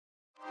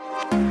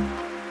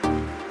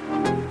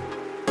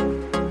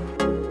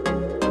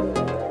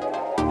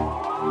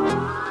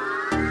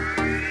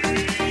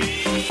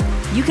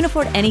You can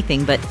afford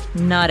anything, but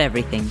not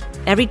everything.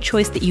 Every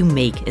choice that you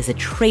make is a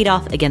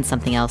trade-off against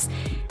something else,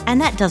 and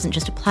that doesn't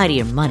just apply to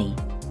your money.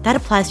 That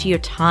applies to your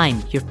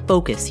time, your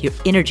focus, your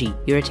energy,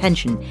 your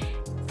attention,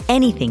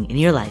 anything in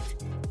your life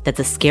that's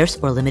a scarce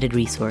or limited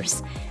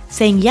resource.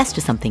 Saying yes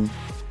to something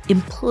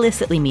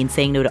implicitly means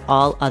saying no to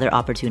all other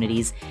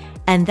opportunities,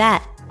 and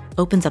that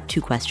opens up two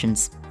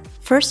questions.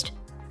 First,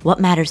 what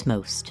matters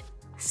most?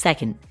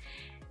 Second,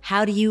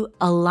 how do you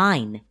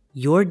align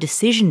your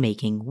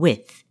decision-making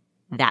with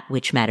that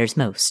which matters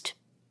most?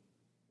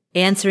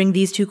 Answering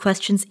these two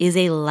questions is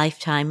a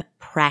lifetime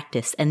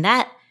practice, and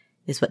that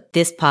is what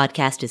this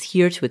podcast is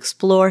here to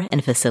explore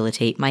and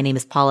facilitate. My name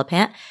is Paula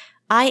Pant.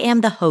 I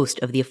am the host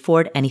of the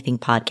Afford Anything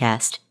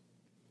podcast.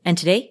 And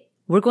today,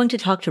 we're going to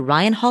talk to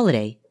Ryan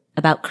Holiday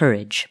about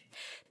courage.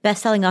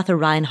 Best-selling author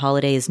Ryan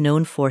Holiday is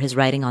known for his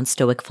writing on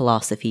Stoic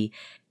philosophy.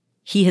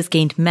 He has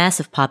gained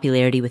massive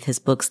popularity with his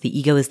books The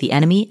Ego is the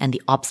Enemy and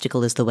The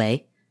Obstacle is the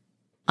Way,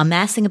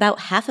 amassing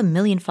about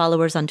 500,000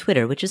 followers on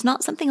Twitter, which is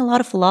not something a lot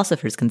of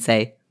philosophers can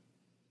say.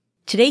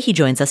 Today, he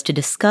joins us to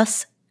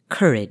discuss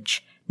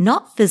courage.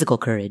 Not physical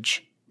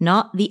courage,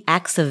 not the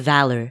acts of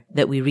valor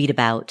that we read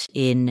about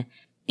in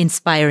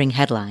inspiring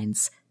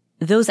headlines.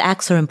 Those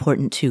acts are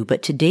important too,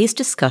 but today's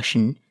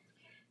discussion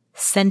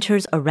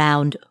centers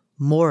around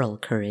moral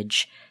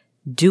courage,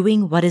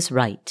 doing what is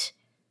right,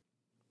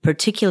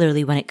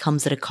 particularly when it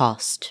comes at a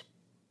cost.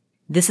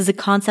 This is a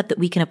concept that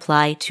we can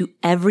apply to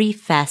every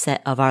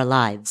facet of our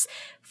lives,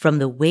 from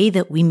the way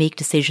that we make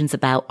decisions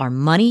about our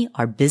money,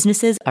 our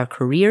businesses, our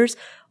careers,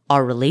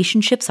 our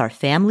relationships, our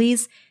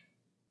families.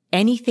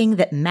 Anything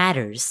that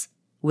matters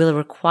will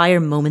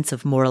require moments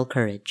of moral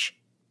courage.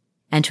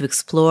 And to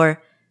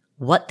explore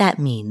what that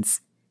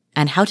means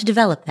and how to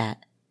develop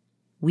that,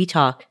 we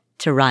talk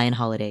to Ryan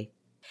Holiday.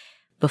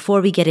 Before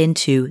we get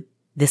into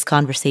this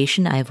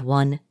conversation, I have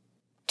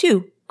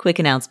two quick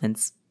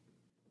announcements,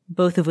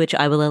 both of which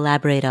I will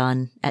elaborate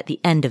on at the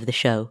end of the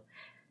show.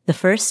 The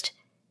first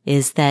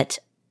is that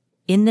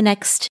in the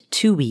next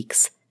 2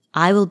 weeks,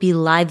 I will be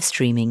live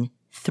streaming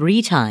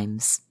 3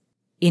 times,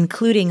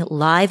 including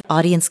live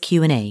audience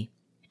Q&A,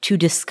 to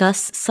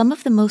discuss some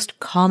of the most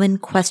common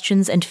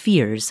questions and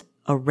fears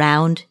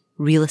around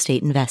real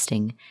estate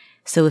investing.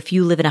 So if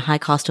you live in a high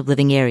cost of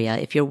living area,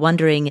 if you're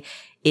wondering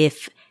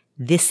if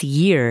this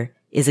year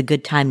is a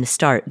good time to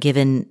start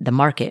given the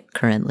market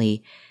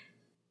currently,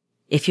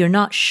 if you're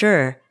not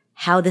sure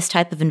how this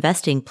type of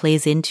investing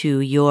plays into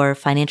your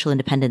financial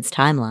independence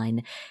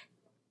timeline,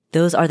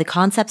 those are the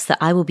concepts that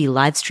I will be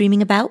live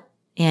streaming about,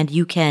 and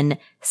you can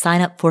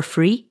sign up for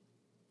free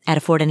at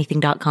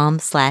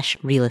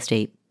affordanything.com/real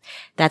estate.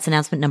 That's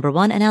announcement number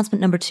 1. Announcement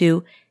number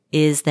 2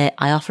 is that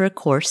I offer a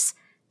course,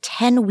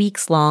 10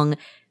 weeks long,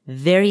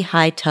 very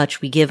high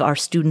touch. We give our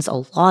students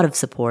a lot of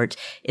support.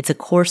 It's a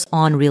course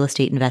on real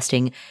estate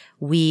investing.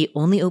 We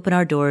only open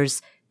our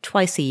doors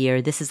twice a year.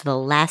 This is the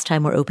last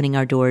time we're opening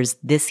our doors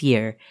this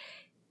year.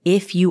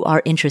 If you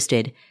are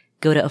interested,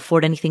 go to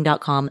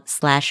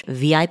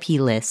affordanything.com/VIP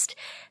list.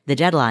 The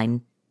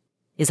deadline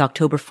is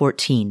October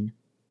 14.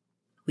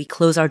 We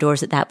close our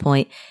doors at that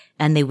point,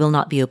 and they will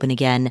not be open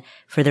again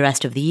for the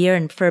rest of the year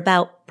and for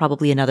about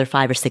probably another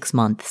 5 or 6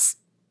 months.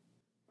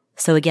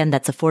 So again,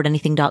 that's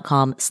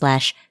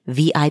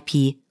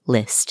affordanything.com/VIP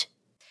list.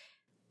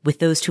 With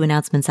those 2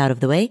 announcements out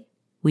of the way,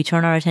 we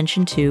turn our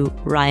attention to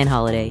Ryan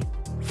Holiday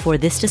for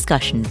this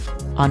discussion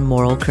on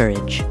moral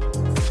courage.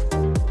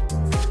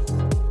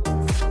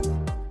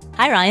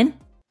 Hi, Ryan.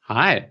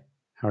 Hi.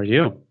 How are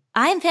you?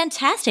 I am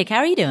fantastic. How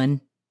are you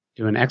doing?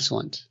 Doing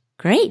excellent.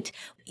 Great.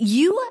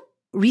 You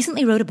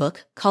recently wrote a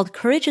book called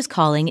Courage is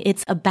Calling.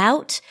 It's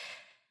about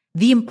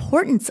the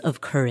importance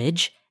of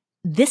courage.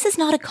 This is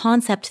not a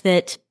concept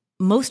that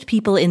most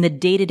people in the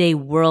day-to-day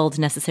world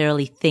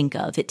necessarily think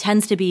of. It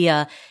tends to be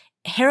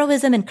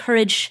heroism and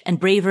courage and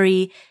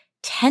bravery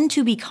tend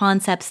to be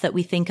concepts that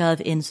we think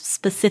of in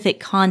specific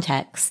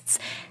contexts.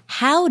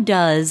 How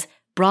does,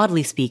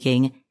 broadly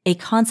speaking, a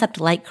concept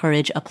like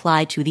courage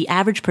apply to the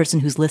average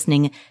person who's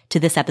listening to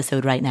this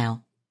episode right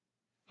now?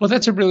 Well,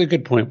 that's a really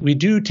good point. We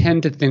do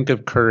tend to think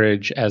of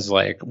courage as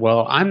like,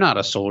 well, I'm not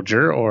a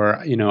soldier, or,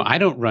 I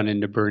don't run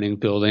into burning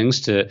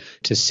buildings to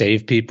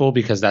save people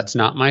because that's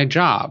not my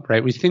job,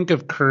 right? We think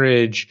of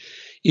courage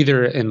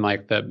either in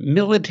like the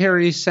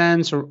military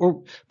sense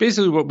or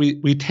basically what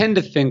we tend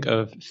to think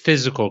of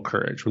physical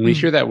courage. When we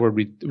hear that word,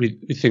 we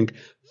think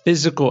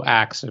physical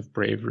acts of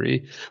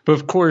bravery. But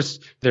of course,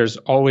 there's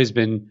always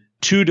been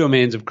 2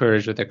 domains of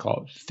courage that they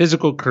call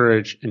physical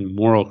courage and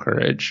moral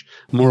courage.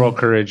 Moral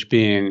courage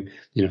being,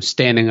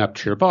 standing up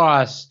to your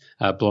boss,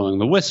 blowing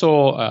the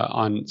whistle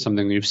on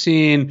something you've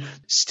seen,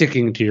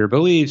 sticking to your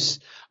beliefs.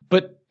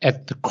 But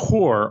at the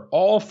core,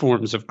 all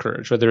forms of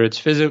courage, whether it's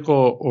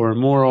physical or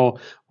moral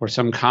or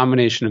some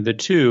combination of the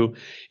 2,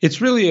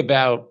 it's really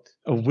about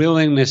a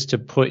willingness to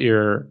put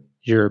your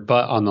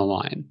butt on the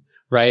line,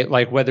 right?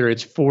 Like whether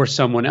it's for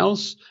someone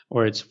else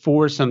or it's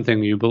for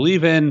something you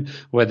believe in,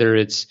 whether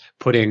it's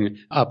putting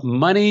up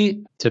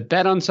money to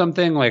bet on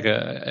something like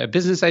a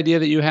business idea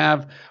that you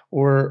have,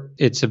 or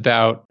it's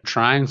about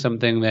trying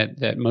something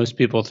that most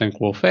people think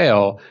will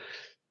fail.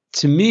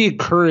 To me,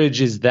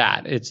 courage is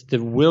that. It's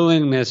the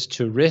willingness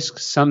to risk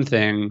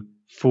something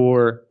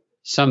for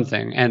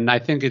something. And I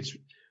think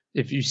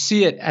if you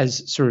see it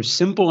as sort of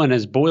simple and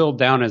as boiled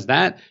down as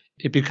that,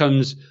 it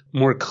becomes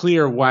more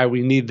clear why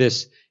we need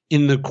this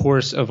in the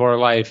course of our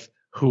life,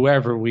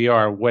 whoever we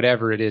are,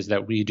 whatever it is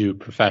that we do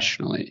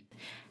professionally.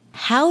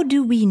 How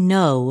do we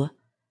know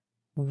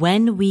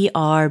when we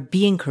are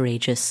being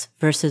courageous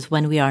versus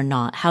when we are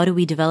not? How do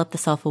we develop the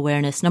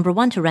self-awareness? Number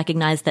one, to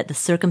recognize that the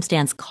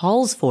circumstance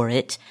calls for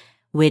it,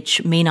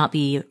 which may not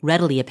be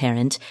readily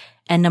apparent.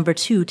 And number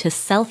two, to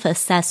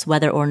self-assess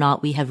whether or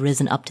not we have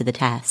risen up to the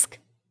task.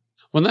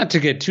 Well, not to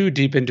get too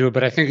deep into it,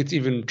 but I think it's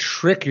even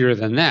trickier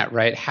than that,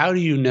 right? How do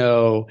you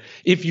know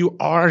if you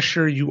are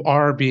sure you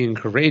are being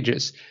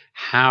courageous?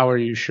 How are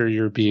you sure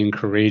you're being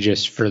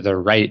courageous for the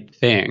right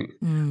thing?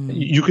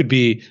 You could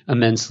be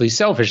immensely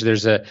selfish.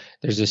 There's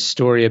a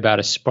story about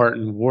a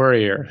Spartan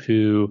warrior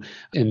who,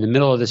 in the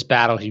middle of this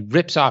battle, he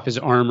rips off his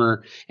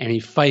armor and he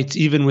fights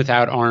even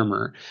without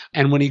armor.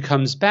 And when he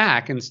comes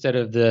back, instead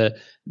of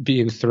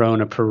being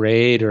thrown a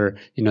parade or,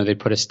 they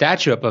put a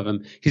statue up of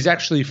him, he's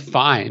actually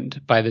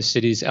fined by the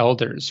city's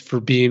elders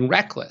for being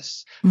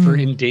reckless, for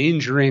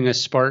endangering a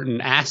Spartan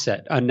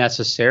asset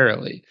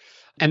unnecessarily.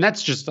 And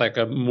that's just like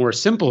a more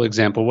simple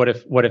example.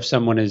 What if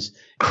someone is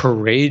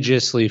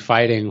courageously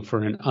fighting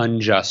for an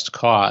unjust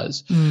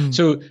cause?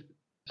 So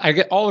I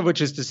get all of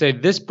which is to say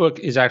this book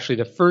is actually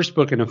the first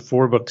book in a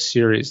 4-book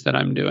series that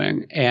I'm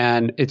doing.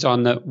 And it's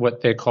on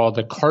what they call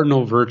the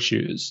cardinal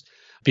virtues,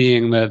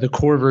 being the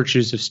core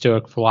virtues of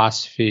Stoic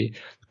philosophy.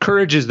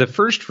 Courage is the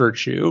first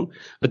virtue,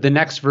 but the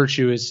next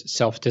virtue is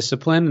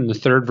self-discipline, and the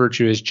third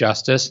virtue is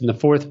justice, and the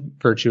fourth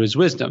virtue is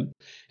wisdom.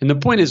 And the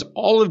point is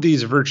all of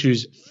these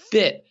virtues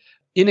fit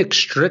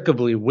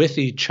inextricably with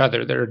each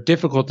other. They're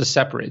difficult to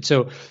separate.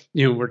 So,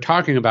 we're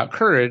talking about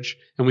courage,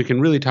 and we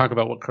can really talk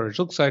about what courage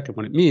looks like and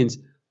what it means,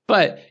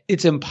 but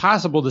it's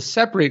impossible to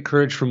separate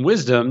courage from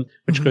wisdom,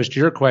 which goes to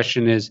your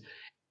question is,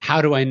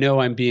 how do I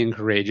know I'm being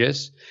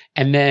courageous?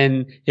 And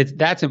then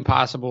that's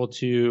impossible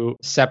to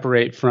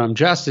separate from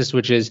justice,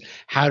 which is,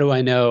 how do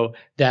I know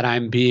that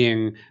I'm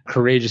being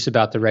courageous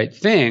about the right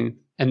thing?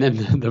 And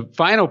then the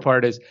final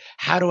part is,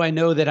 how do I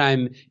know that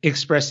I'm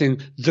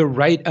expressing the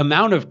right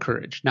amount of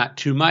courage? Not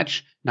too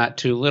much, not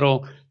too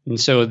little. And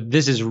so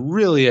this is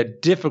really a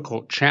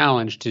difficult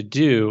challenge to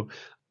do,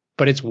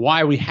 but it's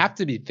why we have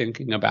to be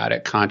thinking about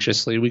it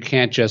consciously. We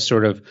can't just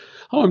sort of,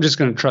 I'm just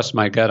going to trust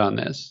my gut on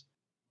this.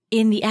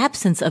 In the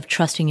absence of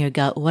trusting your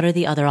gut, what are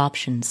the other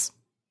options?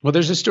 Well,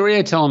 there's a story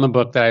I tell in the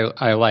book that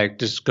I like,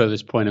 just to go to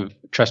this point of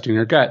trusting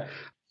your gut.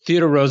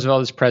 Theodore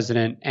Roosevelt is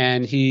president,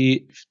 and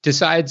he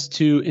decides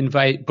to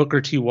invite Booker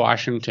T.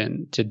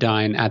 Washington to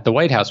dine at the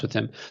White House with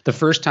him. The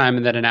first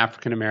time that an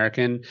African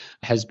American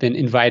has been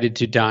invited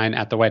to dine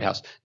at the White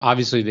House.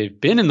 Obviously, they've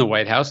been in the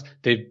White House,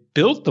 they've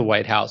built the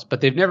White House,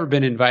 but they've never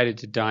been invited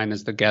to dine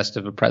as the guest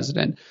of a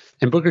president.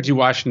 And Booker T.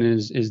 Washington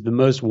is the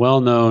most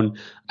well-known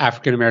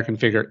African American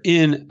figure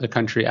in the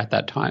country at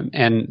that time,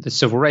 and the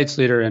civil rights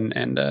leader,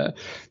 and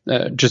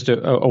just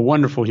a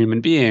wonderful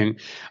human being.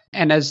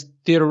 And as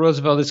Theodore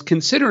Roosevelt is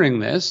considering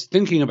this,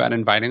 thinking about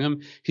inviting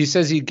him, he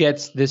says he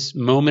gets this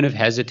moment of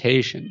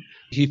hesitation.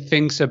 He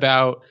thinks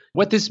about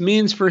what this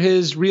means for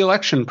his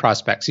reelection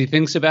prospects. He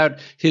thinks about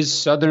his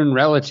Southern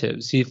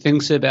relatives. He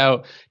thinks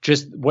about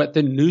just what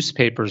the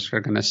newspapers are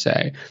going to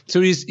say.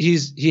 So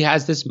he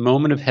has this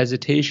moment of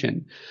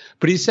hesitation.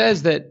 But he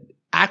says that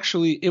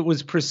actually it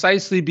was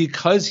precisely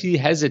because he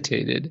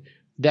hesitated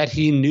that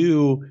he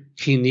knew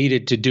he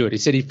needed to do it. He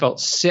said he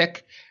felt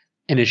sick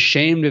and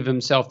ashamed of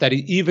himself that he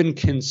even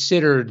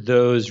considered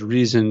those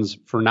reasons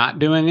for not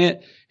doing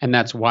it, and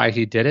that's why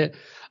he did it.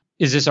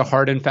 Is this a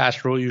hard and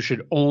fast rule? You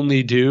should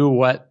only do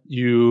what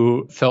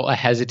you felt a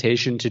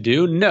hesitation to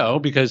do? No,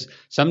 because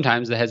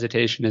sometimes the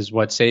hesitation is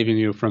what's saving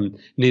you from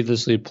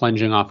needlessly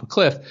plunging off a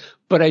cliff.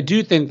 But I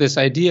do think this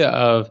idea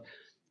of,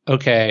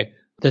 okay,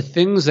 the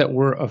things that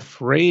we're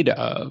afraid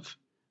of,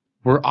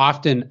 we're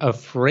often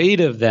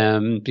afraid of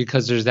them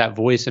because there's that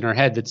voice in our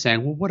head that's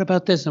saying, well, what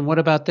about this? And what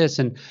about this?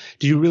 And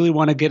do you really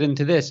want to get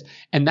into this?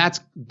 And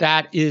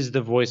that is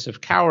the voice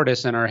of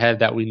cowardice in our head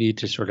that we need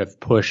to sort of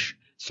push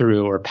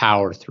through or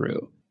power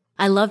through.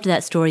 I loved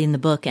that story in the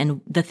book.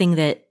 And the thing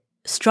that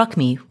struck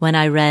me when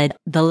I read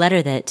the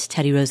letter that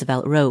Teddy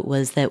Roosevelt wrote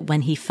was that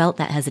when he felt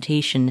that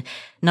hesitation,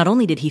 not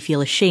only did he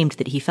feel ashamed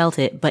that he felt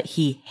it, but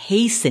he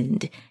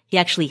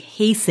actually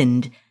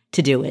hastened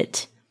to do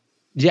it.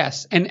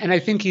 Yes. And I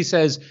think he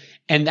says,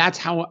 and that's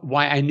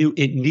why I knew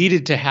it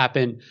needed to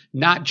happen,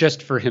 not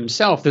just for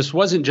himself. This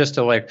wasn't just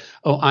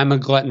I'm a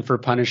glutton for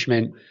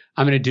punishment.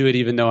 I'm going to do it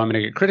even though I'm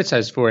going to get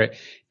criticized for it.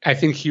 I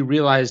think he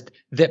realized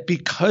that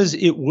because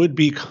it would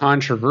be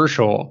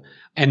controversial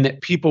and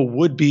that people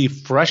would be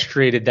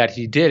frustrated that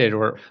he did it,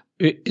 or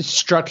it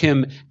struck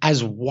him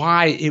as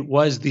why it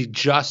was the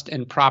just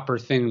and proper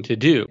thing to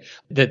do,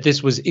 that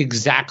this was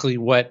exactly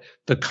what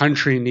the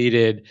country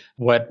needed,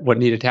 what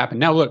needed to happen.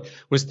 Now, look,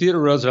 was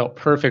Theodore Roosevelt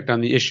perfect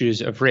on the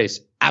issues of race?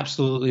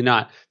 Absolutely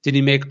not. Did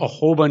he make a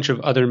whole bunch of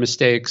other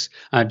mistakes?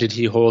 Did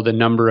he hold a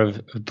number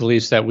of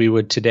beliefs that we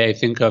would today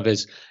think of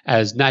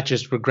as not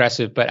just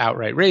regressive, but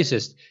outright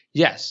racist?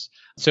 Yes.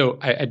 So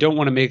I don't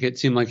want to make it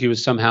seem like he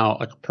was somehow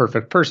like a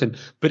perfect person.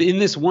 But in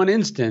this one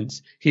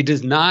instance, he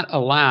does not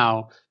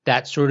allow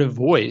that sort of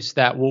voice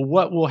that, well,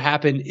 what will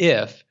happen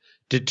if,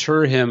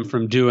 deter him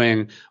from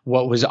doing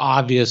what was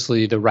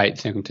obviously the right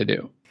thing to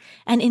do.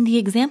 And in the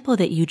example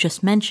that you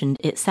just mentioned,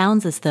 it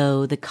sounds as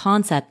though the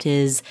concept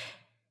is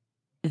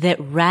that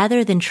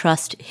rather than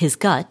trust his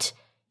gut,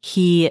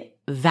 he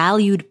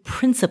valued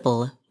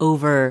principle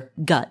over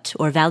gut,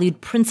 or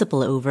valued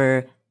principle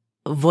over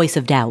voice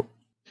of doubt.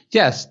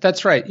 Yes,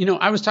 that's right.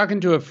 I was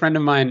talking to a friend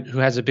of mine who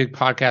has a big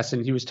podcast,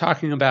 and he was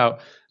talking about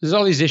there's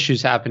all these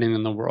issues happening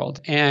in the world.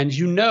 And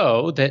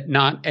that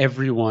not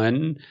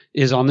everyone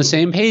is on the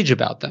same page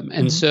about them.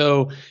 And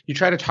so you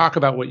try to talk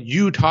about what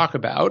you talk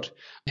about,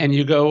 and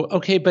you go,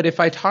 okay, but if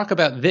I talk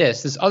about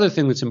this other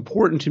thing that's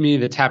important to me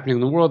that's happening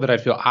in the world that I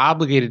feel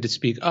obligated to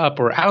speak up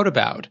or out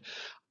about,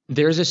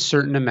 there's a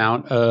certain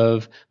amount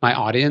of my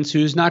audience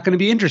who's not going to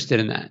be interested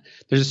in that.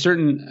 There's a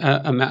certain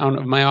amount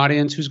of my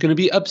audience who's going to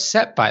be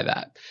upset by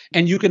that.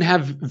 And you can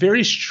have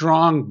very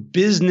strong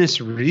business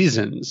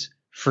reasons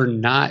for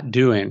not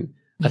doing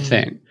a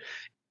thing.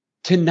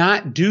 To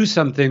not do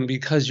something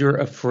because you're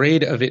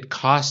afraid of it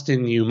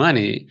costing you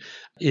money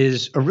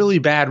is a really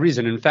bad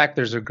reason. In fact,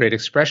 there's a great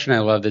expression I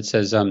love that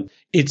says,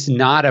 it's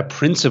not a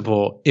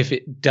principle if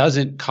it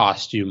doesn't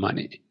cost you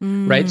money,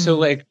 right? So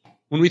like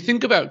when we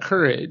think about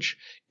courage,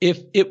 if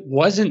it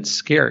wasn't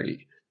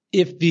scary,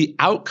 if the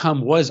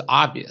outcome was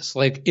obvious,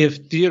 like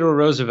if Theodore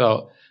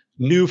Roosevelt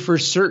knew for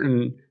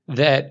certain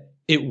that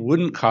it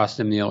wouldn't cost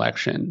him the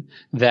election,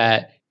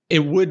 that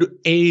it would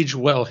age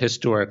well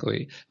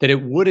historically, that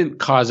it wouldn't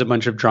cause a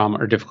bunch of drama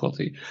or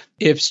difficulty,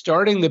 if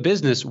starting the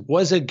business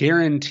was a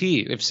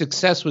guarantee, if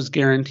success was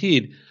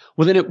guaranteed,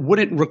 well, then it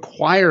wouldn't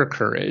require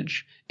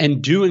courage,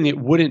 and doing it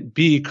wouldn't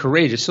be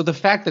courageous. So the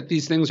fact that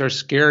these things are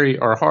scary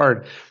or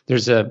hard,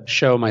 there's a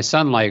show my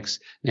son likes,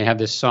 and they have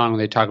this song where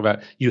they talk about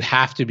you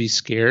have to be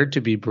scared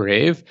to be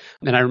brave.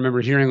 And I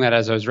remember hearing that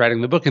as I was writing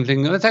the book and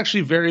thinking, that's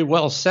actually very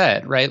well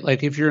said, right?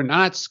 Like if you're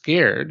not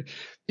scared,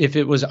 if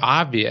it was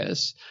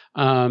obvious,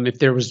 if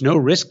there was no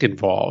risk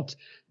involved,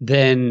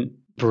 then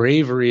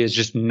bravery is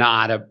just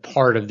not a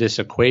part of this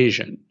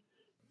equation.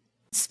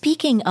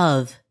 Speaking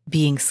of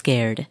being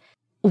scared,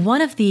 one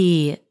of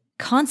the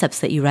concepts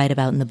that you write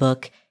about in the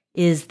book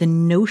is the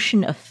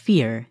notion of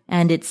fear.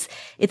 And it's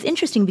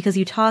interesting because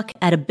you talk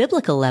at a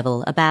biblical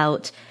level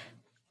about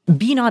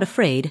be not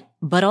afraid,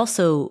 but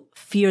also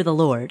fear the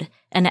Lord,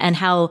 and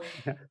how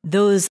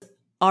those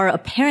are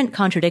apparent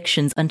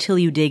contradictions until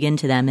you dig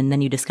into them, and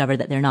then you discover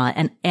that they're not.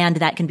 And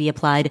that can be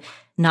applied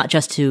not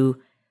just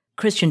to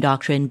Christian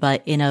doctrine,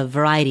 but in a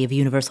variety of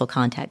universal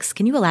contexts.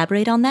 Can you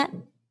elaborate on that?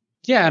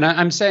 Yeah, and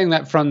I'm saying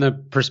that from the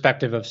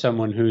perspective of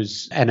someone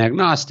who's an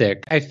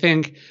agnostic. I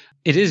think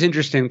it is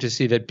interesting to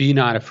see that be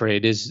not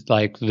afraid is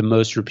like the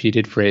most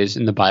repeated phrase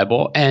in the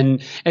Bible.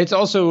 And it's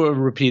also a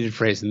repeated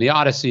phrase in the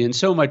Odyssey. And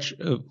so much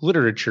of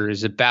literature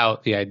is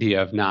about the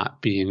idea of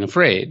not being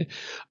afraid.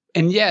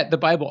 And yet the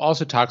Bible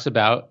also talks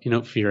about,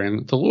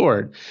 fearing the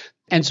Lord.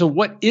 And so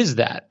what is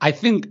that? I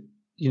think,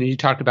 you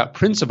talked about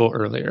principle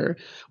earlier.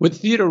 What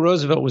Theodore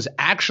Roosevelt was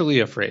actually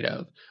afraid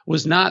of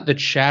was not the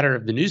chatter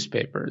of the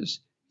newspapers.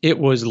 It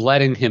was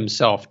letting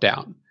himself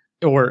down,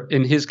 or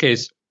in his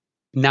case,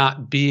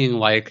 not being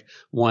like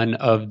one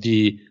of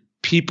the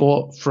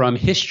people from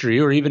history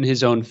or even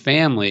his own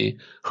family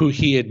who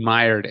he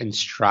admired and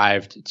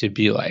strived to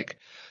be like.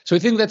 So I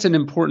think that's an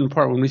important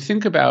part. When we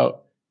think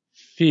about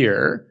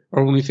fear,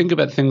 or when we think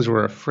about things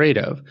we're afraid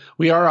of,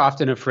 we are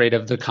often afraid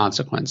of the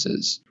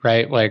consequences,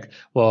 right? Like,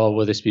 well,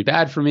 will this be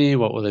bad for me?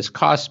 What will this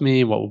cost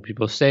me? What will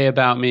people say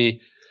about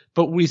me?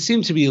 But we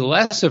seem to be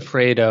less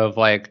afraid of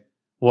like,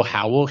 well,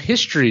 how will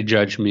history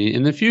judge me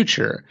in the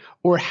future?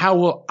 Or how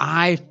will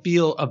I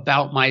feel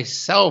about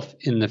myself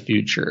in the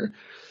future?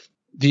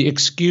 The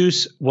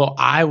excuse, well,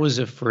 I was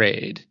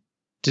afraid,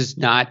 does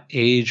not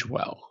age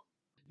well.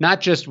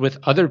 Not just with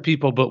other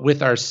people, but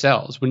with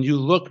ourselves. When you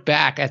look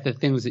back at the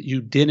things that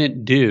you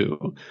didn't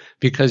do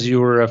because you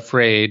were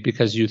afraid,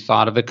 because you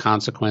thought of the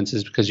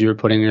consequences, because you were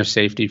putting your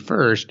safety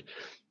first,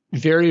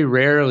 very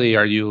rarely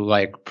are you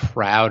like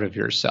proud of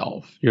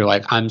yourself. You're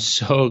like, I'm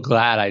so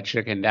glad I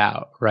chickened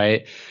out,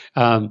 right?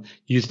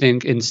 You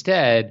think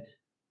instead,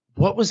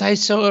 what was I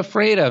so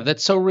afraid of?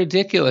 That's so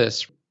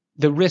ridiculous.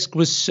 The risk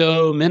was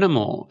so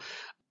minimal.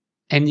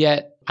 And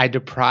yet I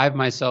deprived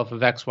myself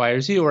of X, Y,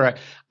 or Z, or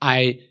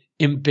I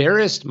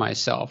embarrassed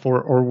myself,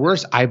 or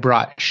worse, I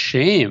brought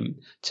shame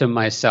to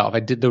myself. I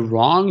did the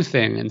wrong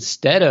thing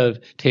instead of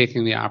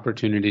taking the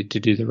opportunity to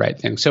do the right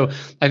thing. So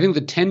I think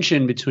the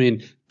tension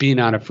between be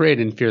not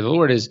afraid and fear the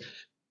Lord is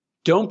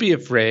don't be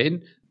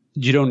afraid,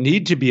 you don't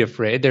need to be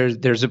afraid.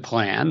 There's a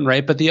plan,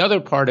 right? But the other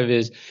part of it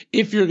is,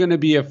 if you're going to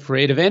be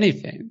afraid of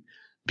anything,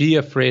 be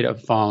afraid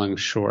of falling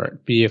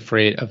short. Be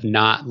afraid of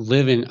not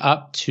living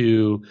up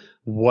to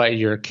what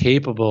you're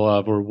capable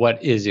of or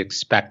what is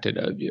expected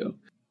of you.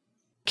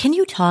 Can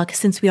you talk,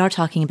 since we are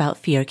talking about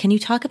fear, can you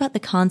talk about the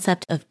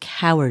concept of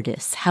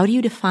cowardice? How do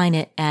you define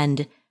it,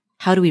 and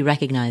how do we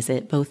recognize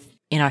it, both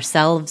in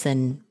ourselves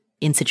and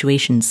in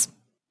situations?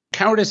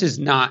 Cowardice is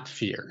not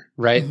fear,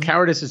 right? Mm-hmm.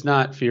 Cowardice is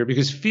not fear,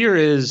 because fear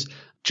is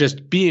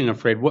just being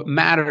afraid. What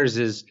matters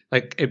is,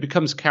 like, it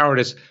becomes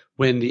cowardice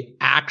when the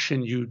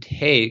action you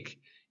take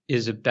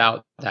is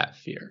about that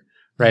fear,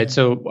 right? Mm-hmm.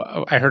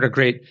 So I heard a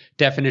great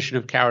definition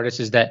of cowardice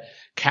is that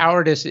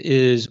cowardice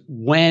is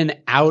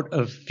when, out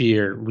of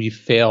fear, we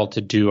fail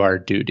to do our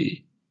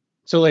duty.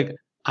 So, like,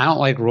 I don't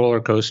like roller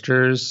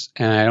coasters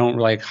and I don't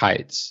like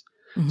heights.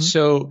 Mm-hmm.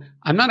 So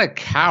I'm not a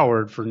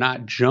coward for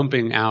not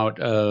jumping out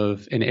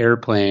of an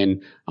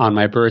airplane on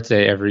my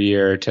birthday every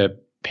year to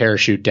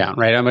parachute down,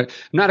 right? I'm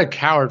not a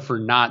coward for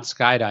not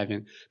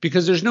skydiving,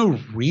 because there's no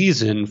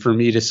reason for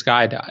me to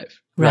skydive,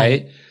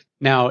 right?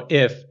 Now,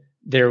 if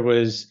there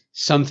was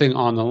something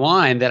on the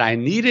line that I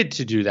needed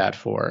to do that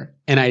for,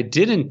 and I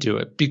didn't do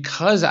it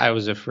because I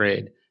was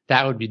afraid,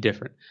 that would be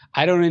different.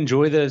 I don't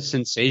enjoy the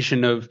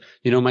sensation of,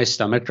 my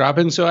stomach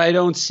dropping, so I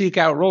don't seek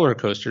out roller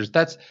coasters.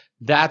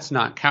 That's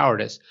not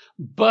cowardice.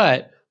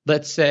 But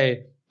let's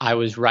say I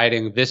was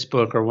writing this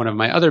book or one of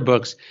my other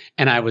books,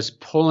 and I was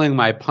pulling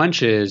my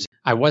punches.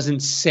 I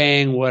wasn't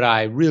saying what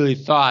I really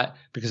thought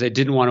because I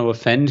didn't want to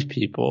offend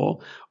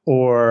people,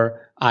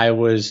 or I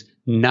was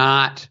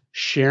not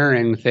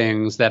sharing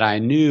things that I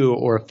knew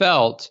or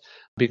felt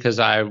because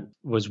I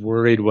was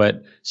worried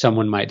what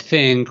someone might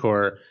think,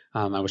 or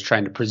I was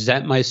trying to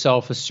present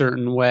myself a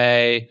certain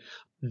way.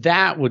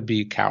 That would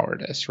be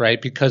cowardice, right?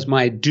 Because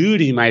my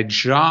duty, my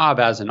job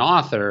as an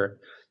author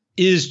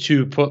is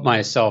to put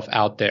myself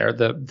out there.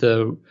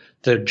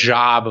 The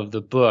job of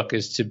the book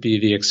is to be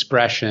the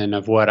expression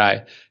of what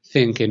I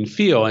think and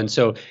feel. And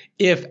so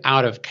if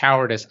out of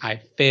cowardice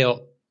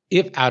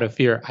if out of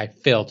fear I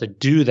fail to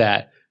do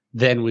that,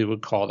 then we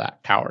would call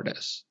that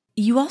cowardice.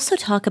 You also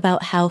talk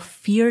about how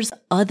fear's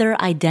other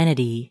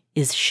identity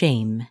is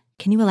shame.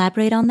 Can you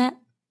elaborate on that?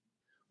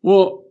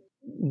 Well,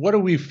 what do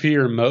we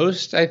fear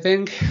most, I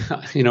think,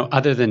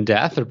 other than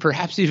death, or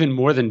perhaps even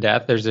more than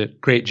death? There's a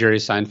great Jerry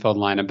Seinfeld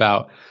line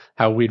about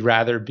how we'd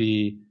rather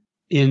be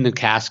in the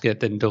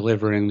casket than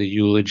delivering the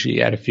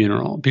eulogy at a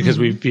funeral, because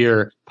we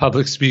fear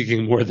public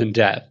speaking more than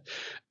death.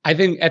 I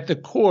think at the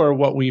core,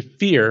 what we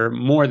fear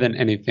more than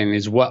anything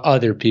is what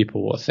other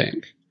people will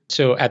think.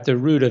 So at the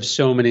root of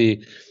so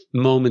many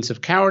moments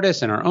of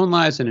cowardice in our own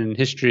lives and in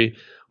history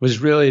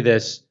was really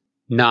this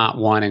not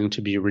wanting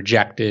to be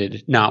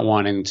rejected, not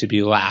wanting to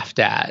be laughed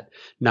at,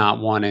 not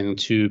wanting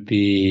to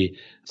be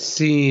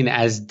seen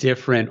as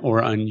different or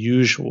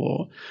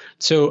unusual.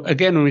 So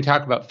again, when we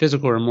talk about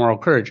physical or moral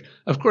courage,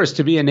 of course,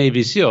 to be a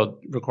Navy SEAL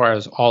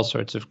requires all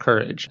sorts of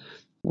courage.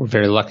 We're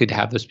very lucky to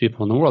have those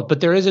people in the world. But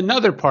there is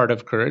another part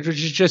of courage,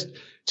 which is just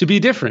to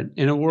be different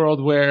in a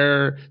world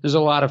where there's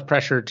a lot of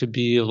pressure to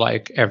be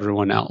like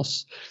everyone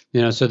else.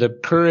 So the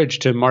courage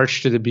to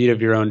march to the beat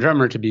of your own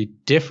drummer, to be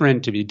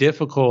different, to be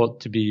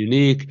difficult, to be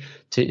unique,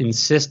 to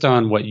insist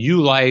on what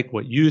you like,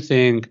 what you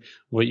think,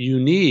 what you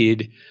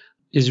need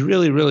is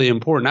really, really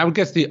important. I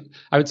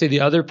would say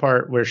the other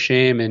part where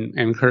shame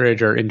and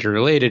courage are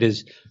interrelated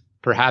is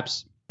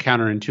perhaps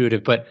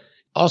counterintuitive, but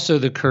also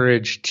the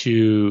courage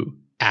to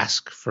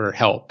ask for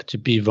help, to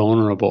be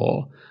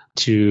vulnerable,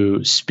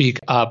 to speak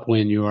up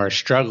when you are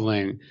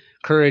struggling.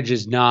 Courage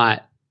is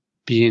not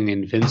being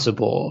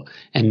invincible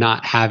and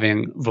not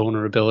having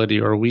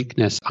vulnerability or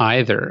weakness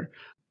either.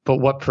 But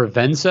what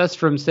prevents us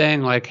from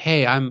saying, like,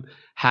 hey, I'm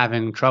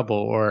having trouble,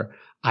 or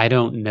I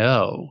don't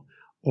know,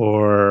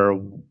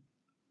 or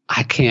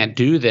I can't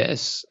do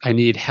this, I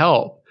need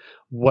help.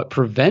 What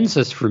prevents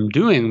us from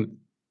doing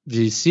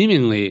these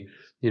seemingly,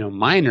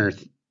 minor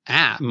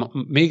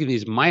making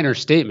these minor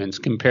statements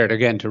compared,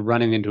 again, to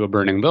running into a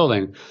burning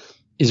building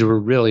is we're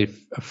really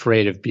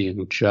afraid of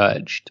being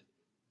judged.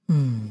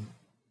 And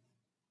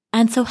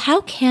so how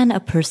can a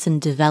person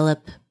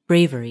develop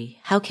bravery?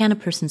 How can a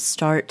person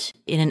start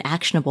in an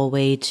actionable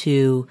way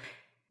to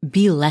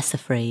be less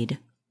afraid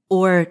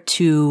or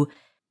to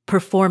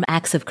perform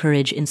acts of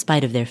courage in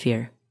spite of their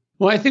fear?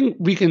 Well, I think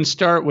we can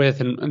start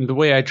with, and the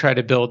way I try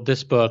to build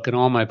this book and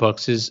all my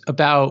books is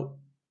about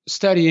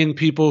studying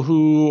people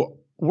who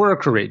were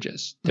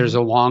courageous. There's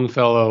a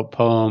Longfellow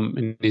poem,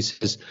 and he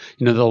says,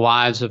 the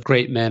lives of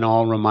great men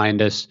all remind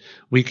us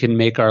we can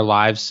make our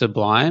lives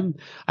sublime.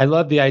 I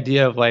love the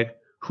idea of, like,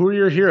 who are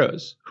your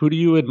heroes? Who do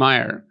you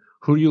admire?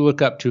 Who do you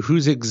look up to?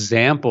 Whose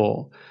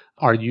example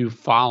are you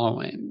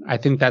following? I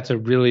think that's a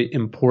really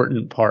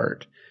important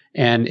part.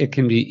 And it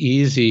can be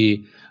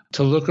easy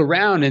to look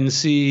around and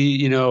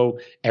see,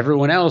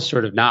 everyone else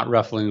sort of not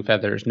ruffling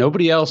feathers,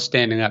 nobody else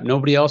standing up,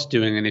 nobody else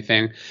doing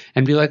anything,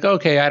 and be like,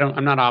 okay,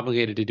 I'm not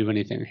obligated to do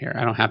anything here.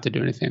 I don't have to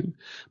do anything.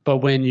 But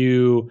when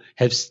you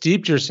have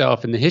steeped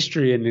yourself in the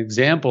history and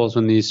examples,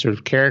 when these sort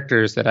of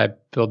characters that I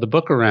build the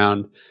book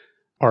around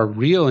are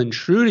real and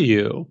true to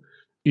you,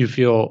 you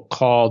feel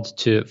called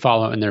to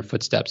follow in their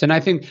footsteps. And I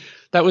think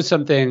that was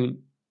something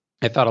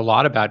I thought a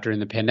lot about during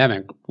the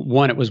pandemic.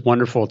 One, it was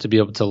wonderful to be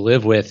able to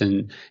live with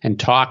and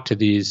talk to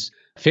these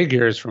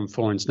figures, from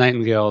Florence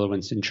Nightingale to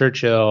Winston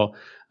Churchill,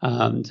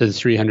 to the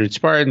 300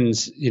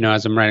 Spartans,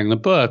 as I'm writing the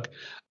book.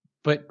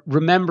 But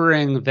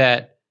remembering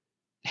that,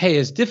 hey,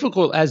 as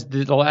difficult as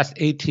the last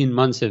 18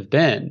 months have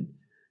been,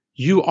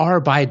 you are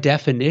by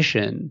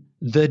definition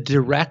the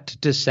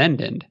direct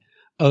descendant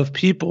of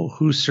people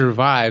who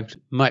survived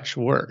much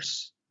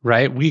worse,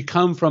 right? We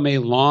come from a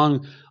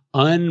long,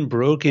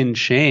 unbroken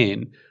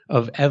chain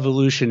of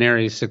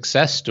evolutionary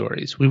success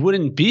stories. We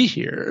wouldn't be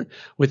here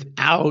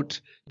without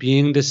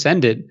being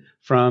descended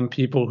from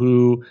people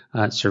who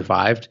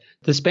survived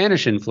the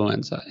Spanish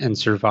influenza and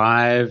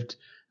survived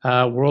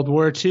World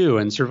War II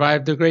and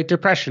survived the Great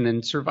Depression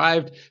and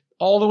survived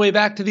all the way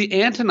back to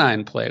the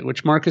Antonine Plague,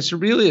 which Marcus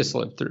Aurelius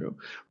lived through.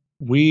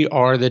 We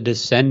are the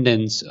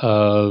descendants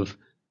of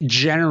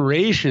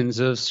generations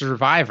of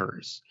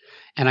survivors.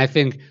 And I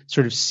think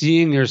sort of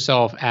seeing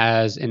yourself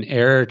as an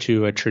heir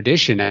to a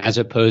tradition, as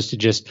opposed to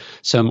just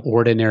some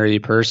ordinary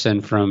person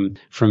from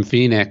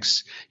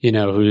Phoenix,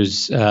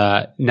 who's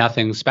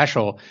nothing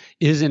special,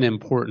 is an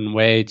important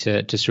way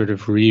to sort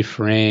of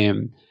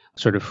reframe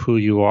sort of who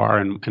you are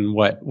and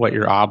what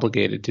you're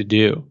obligated to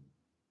do.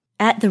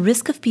 At the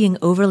risk of being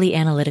overly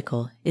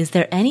analytical, is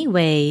there any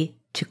way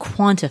to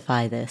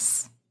quantify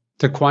this?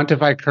 To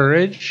quantify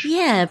courage?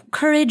 Yeah,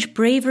 courage,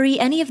 bravery,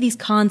 any of these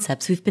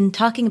concepts. We've been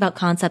talking about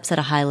concepts at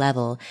a high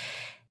level.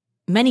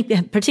 Many,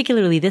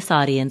 particularly this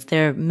audience,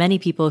 there are many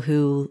people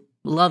who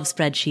love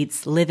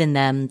spreadsheets, live in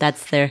them.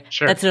 That's their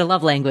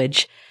love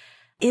language.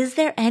 Is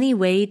there any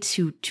way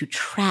to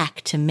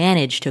track, to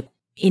manage, to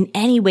in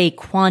any way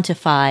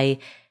quantify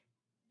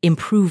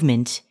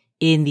improvement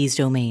in these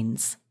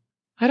domains?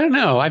 I don't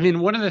know. I mean,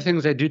 one of the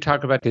things I do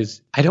talk about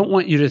is I don't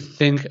want you to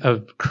think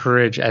of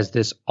courage as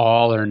this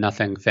all or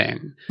nothing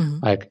thing. Mm-hmm.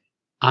 Like,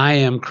 I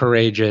am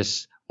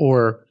courageous,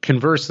 or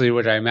conversely,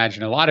 which I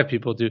imagine a lot of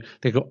people do,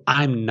 they go,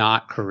 I'm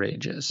not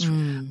courageous.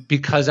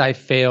 Because I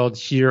failed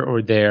here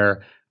or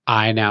there,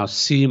 I now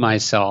see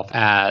myself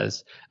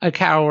as a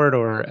coward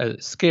or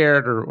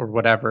scared or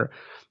whatever.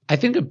 I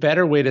think a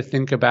better way to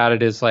think about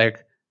it is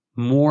like,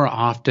 more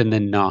often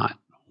than not,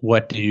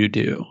 what do you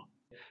do?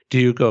 Do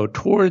you go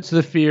towards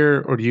the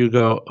fear or do you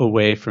go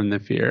away from the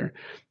fear?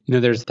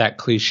 There's that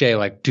cliche,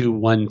 like, do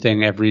one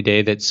thing every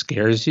day that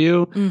scares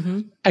you. Mm-hmm.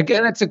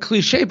 Again, it's a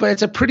cliche, but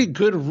it's a pretty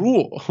good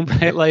rule,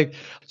 right? Like,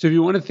 so if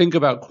you want to think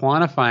about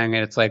quantifying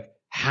it, it's like,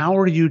 how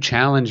are you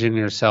challenging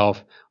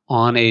yourself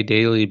on a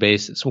daily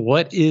basis?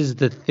 What is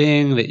the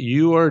thing that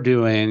you are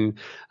doing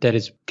that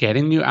is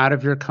getting you out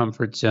of your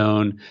comfort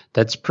zone,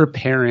 that's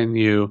preparing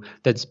you,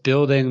 that's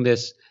building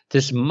this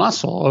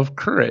muscle of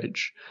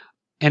courage?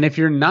 And if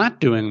you're not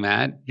doing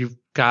that, you've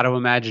got to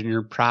imagine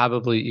you're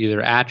probably either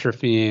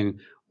atrophying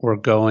or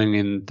going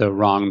in the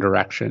wrong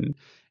direction.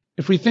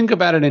 If we think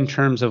about it in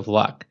terms of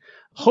luck,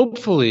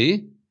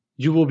 hopefully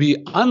you will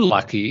be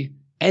unlucky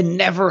and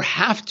never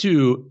have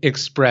to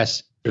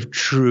express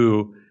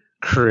true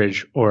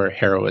courage or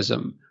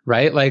heroism,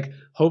 right? Like,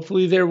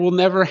 hopefully there will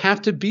never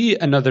have to be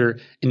another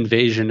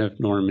invasion of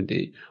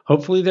Normandy.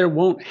 Hopefully there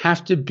won't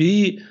have to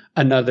be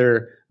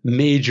another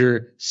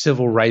major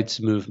civil rights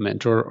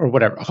movement or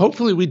whatever.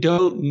 Hopefully we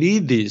don't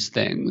need these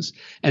things.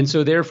 And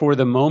so therefore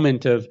the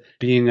moment of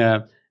being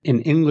an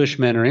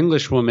Englishman or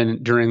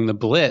Englishwoman during the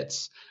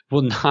Blitz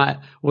will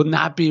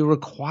not be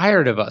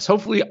required of us.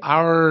 Hopefully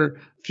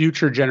our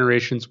future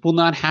generations will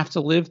not have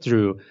to live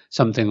through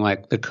something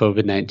like the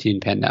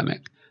COVID-19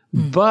 pandemic.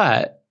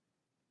 But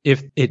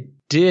if it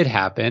did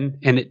happen,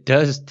 and it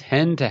does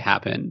tend to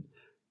happen,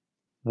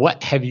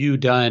 what have you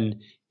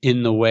done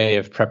in the way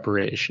of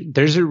preparation?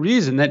 There's a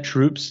reason that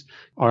troops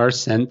are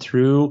sent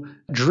through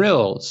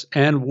drills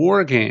and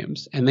war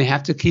games, and they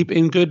have to keep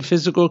in good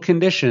physical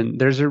condition.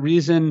 There's a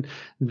reason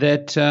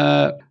that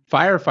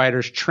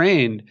firefighters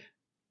trained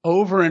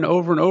over and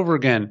over and over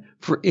again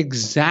for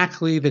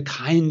exactly the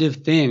kind of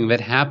thing that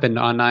happened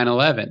on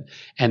 9/11.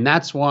 And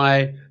that's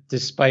why,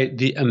 despite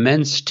the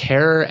immense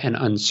terror and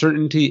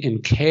uncertainty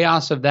and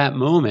chaos of that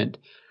moment,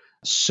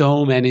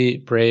 so many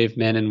brave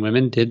men and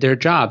women did their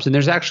jobs. And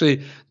there's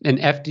actually an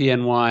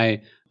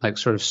FDNY like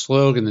sort of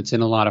slogan that's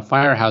in a lot of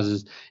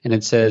firehouses, and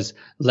it says,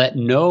 "Let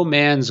no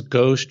man's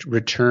ghost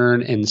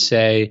return and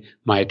say,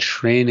 my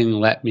training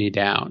let me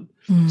down."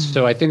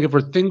 So I think if we're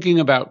thinking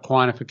about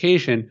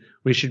quantification,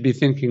 we should be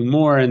thinking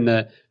more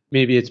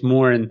maybe it's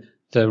more in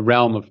the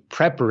realm of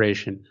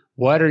preparation.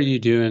 What are you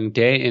doing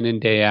day in and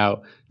day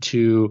out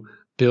to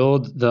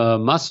build the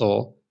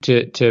muscle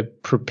to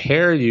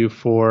prepare you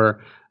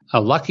for a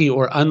lucky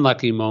or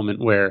unlucky moment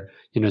where,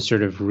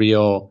 sort of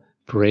real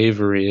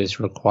bravery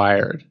is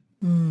required?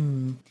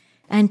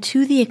 And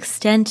to the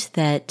extent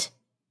that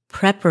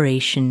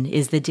preparation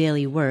is the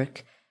daily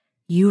work,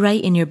 you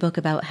write in your book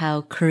about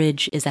how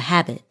courage is a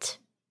habit.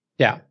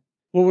 Yeah.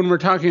 Well, when we're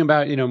talking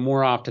about,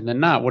 more often than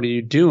not, what are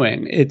you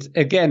doing? It's,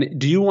 again,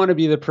 do you want to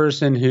be the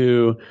person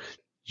who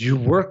you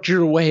worked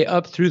your way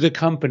up through the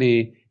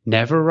company,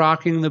 never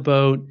rocking the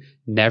boat,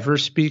 never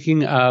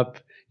speaking up,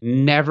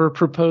 never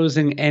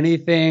proposing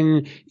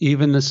anything,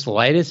 even the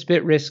slightest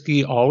bit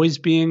risky, always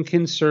being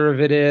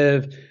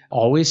conservative,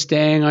 always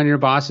staying on your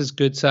boss's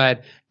good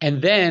side?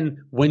 And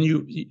then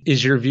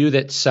is your view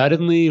that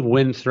suddenly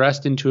when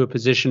thrust into a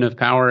position of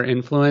power or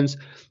influence,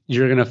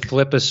 you're going to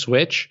flip a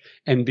switch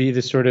and be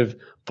the sort of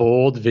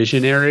bold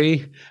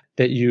visionary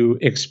that you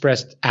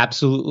expressed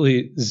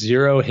absolutely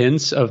zero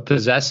hints of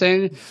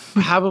possessing?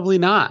 Probably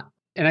not.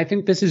 And I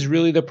think this is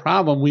really the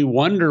problem. We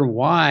wonder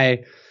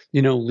why,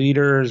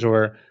 leaders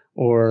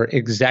or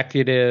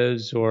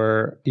executives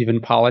or even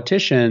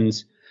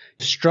politicians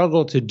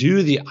struggle to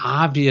do the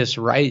obvious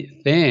right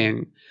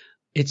thing.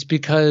 It's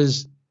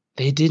because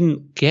they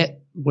didn't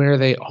get where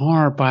they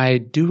are by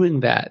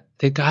doing that.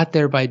 They got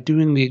there by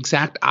doing the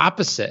exact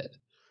opposite.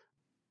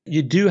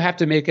 You do have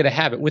to make it a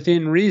habit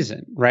within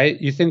reason, right?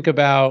 You think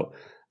about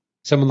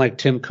someone like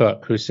Tim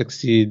Cook, who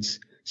succeeds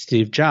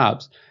Steve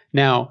Jobs.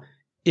 Now,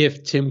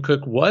 if Tim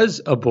Cook was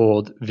a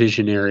bold,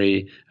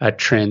 visionary,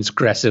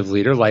 transgressive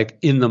leader, like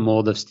in the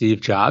mold of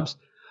Steve Jobs,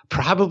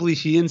 probably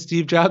he and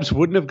Steve Jobs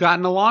wouldn't have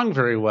gotten along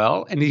very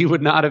well, and he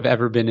would not have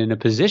ever been in a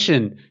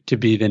position to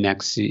be the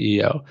next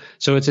CEO.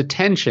 So it's a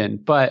tension.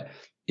 But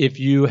if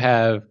you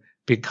have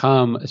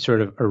become a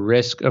sort of a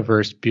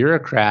risk-averse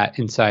bureaucrat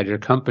inside your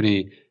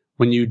company,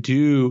 when you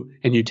do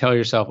and you tell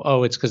yourself,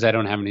 oh, it's because I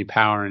don't have any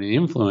power and any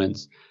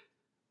influence,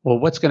 well,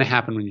 what's going to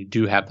happen when you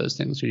do have those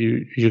things?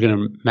 You're going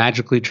to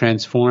magically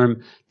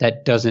transform?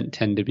 That doesn't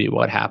tend to be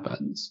what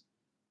happens.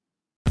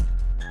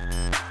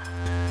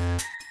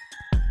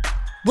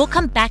 We'll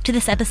come back to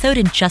this episode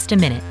in just a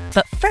minute.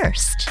 But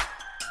first,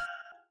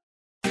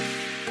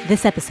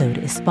 this episode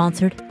is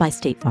sponsored by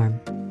State Farm.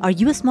 Are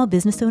you a small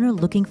business owner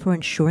looking for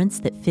insurance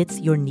that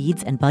fits your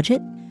needs and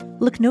budget?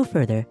 Look no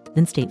further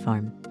than State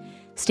Farm.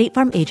 State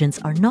Farm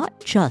agents are not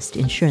just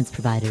insurance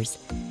providers.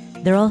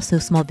 They're also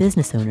small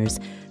business owners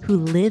who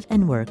live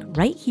and work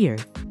right here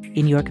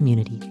in your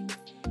community.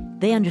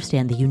 They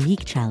understand the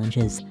unique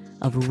challenges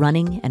of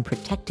running and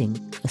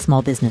protecting a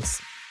small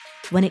business.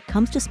 When it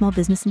comes to small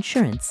business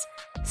insurance,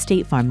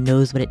 State Farm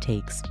knows what it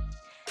takes.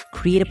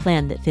 Create a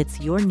plan that fits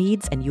your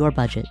needs and your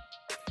budget.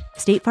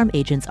 State Farm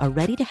agents are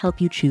ready to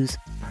help you choose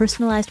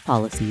personalized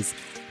policies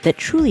that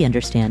truly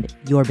understand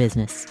your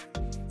business.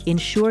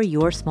 Insure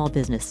your small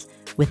business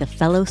with a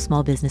fellow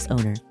small business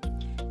owner.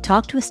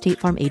 Talk to a State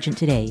Farm agent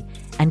today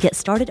and get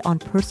started on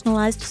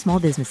personalized small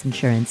business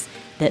insurance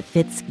that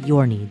fits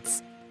your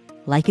needs.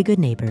 Like a good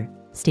neighbor,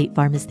 State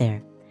Farm is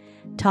there.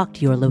 Talk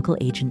to your local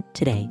agent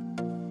today.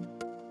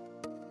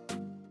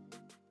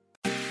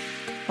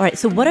 All right,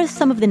 so what are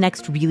some of the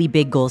next really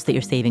big goals that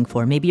you're saving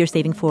for? Maybe you're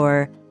saving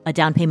for a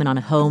down payment on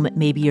a home.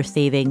 Maybe you're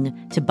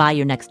saving to buy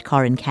your next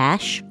car in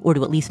cash, or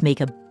to at least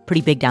make a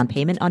pretty big down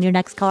payment on your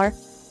next car.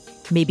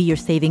 Maybe you're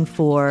saving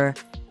for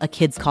a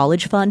kid's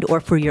college fund or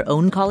for your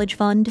own college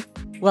fund.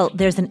 Well,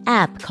 there's an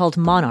app called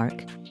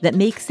Monarch that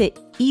makes it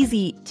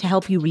easy to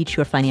help you reach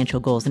your financial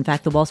goals. In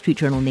fact, the Wall Street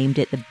Journal named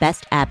it the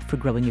best app for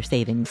growing your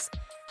savings.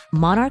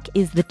 Monarch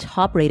is the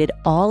top-rated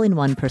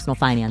all-in-one personal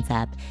finance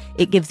app.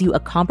 It gives you a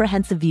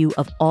comprehensive view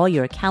of all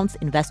your accounts,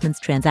 investments,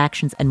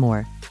 transactions, and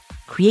more.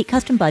 Create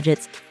custom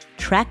budgets,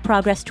 track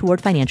progress toward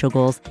financial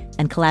goals,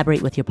 and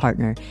collaborate with your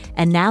partner.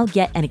 And now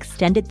get an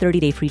extended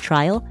 30-day free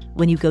trial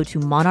when you go to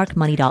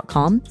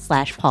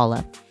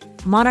monarchmoney.com/Paula.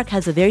 Monarch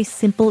has a very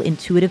simple,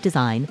 intuitive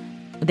design.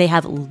 They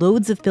have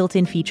loads of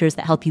built-in features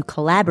that help you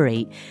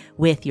collaborate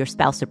with your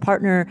spouse or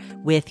partner,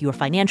 with your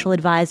financial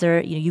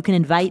advisor. You can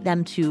invite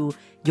them to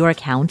your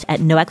account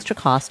at no extra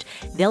cost.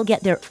 They'll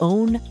get their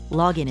own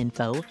login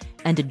info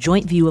and a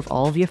joint view of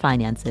all of your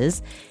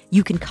finances.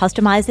 You can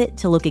customize it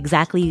to look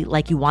exactly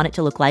like you want it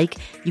to look like.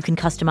 You can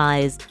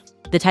customize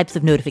the types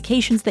of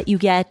notifications that you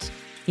get.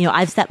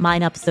 I've set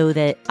mine up so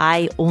that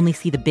I only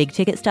see the big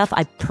ticket stuff.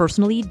 I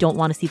personally don't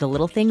want to see the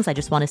little things. I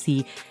just want to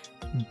see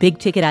big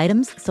ticket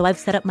items. So I've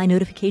set up my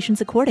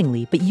notifications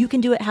accordingly, but you can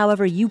do it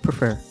however you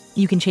prefer.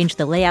 You can change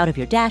the layout of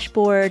your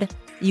dashboard.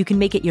 You can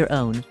make it your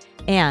own.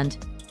 And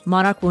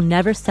Monarch will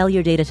never sell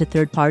your data to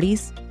third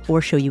parties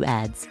or show you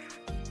ads.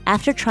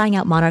 After trying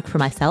out Monarch for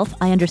myself,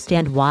 I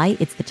understand why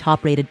it's the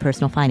top-rated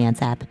personal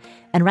finance app.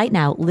 And right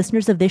now,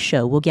 listeners of this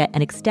show will get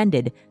an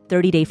extended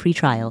 30-day free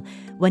trial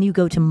when you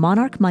go to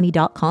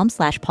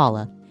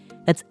monarchmoney.com/Paula.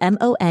 That's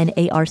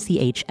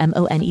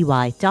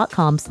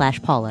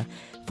monarchmoney.com/Paula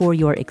for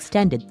your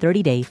extended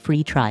 30-day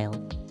free trial.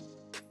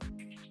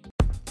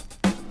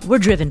 We're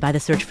driven by the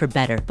search for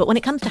better, but when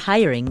it comes to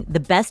hiring,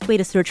 the best way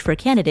to search for a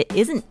candidate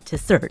isn't to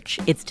search,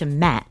 it's to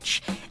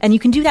match. And you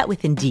can do that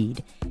with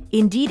Indeed.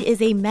 Indeed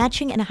is a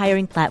matching and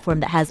hiring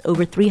platform that has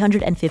over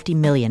 350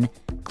 million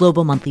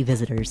global monthly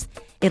visitors.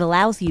 It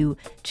allows you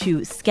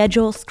to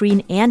schedule,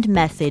 screen, and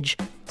message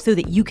so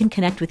that you can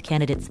connect with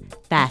candidates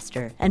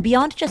faster. And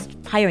beyond just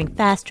hiring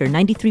faster,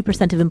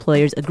 93% of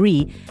employers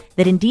agree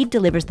that Indeed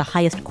delivers the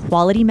highest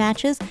quality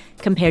matches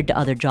compared to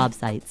other job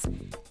sites.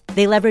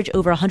 They leverage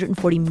over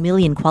 140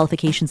 million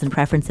qualifications and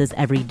preferences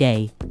every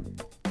day,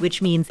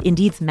 which means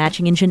Indeed's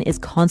matching engine is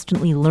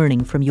constantly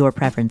learning from your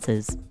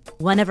preferences.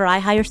 Whenever I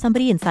hire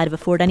somebody inside of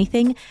Afford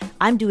Anything,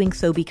 I'm doing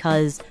so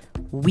because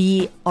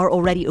we are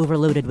already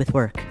overloaded with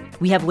work.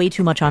 We have way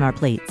too much on our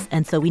plates,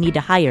 and so we need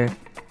to hire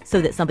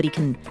so that somebody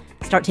can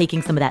start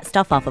taking some of that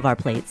stuff off of our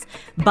plates.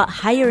 But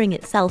hiring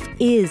itself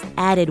is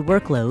added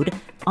workload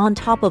on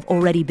top of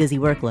already busy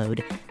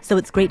workload. So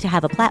it's great to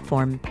have a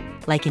platform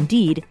like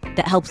Indeed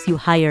that helps you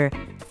hire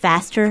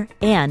faster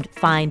and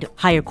find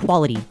higher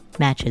quality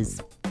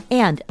matches.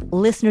 And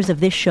listeners of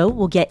this show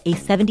will get a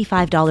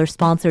 $75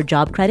 sponsored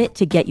job credit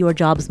to get your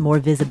jobs more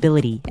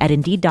visibility at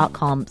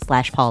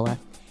Indeed.com/Paula.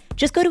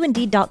 Just go to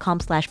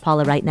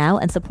Indeed.com/Paula right now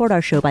and support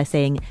our show by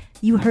saying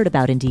you heard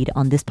about Indeed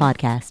on this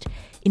podcast.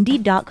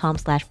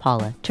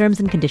 Indeed.com/Paula. Terms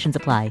and conditions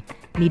apply.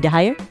 Need to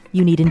hire?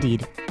 You need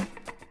Indeed.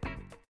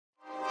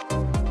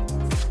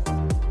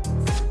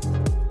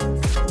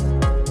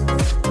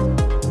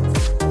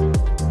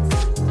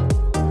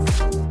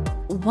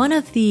 One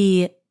of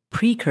the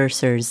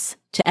precursors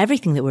to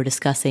everything that we're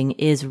discussing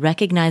is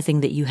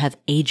recognizing that you have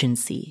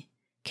agency.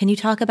 Can you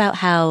talk about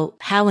how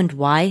and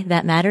why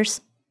that matters?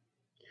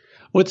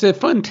 Well, it's a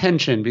fun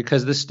tension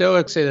because the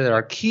Stoics say that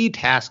our key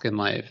task in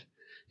life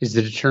is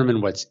to determine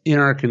what's in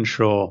our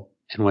control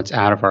and what's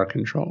out of our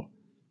control.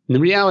 And the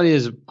reality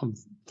is a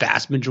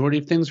vast majority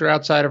of things are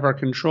outside of our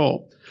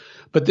control.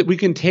 But that we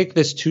can take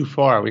this too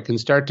far. We can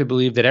start to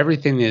believe that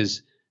everything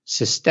is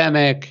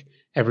systemic,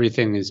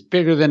 everything is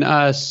bigger than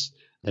us,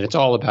 that it's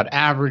all about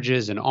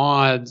averages and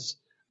odds.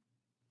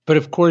 But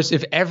of course,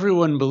 if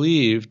everyone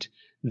believed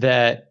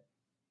that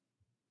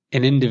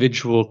an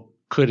individual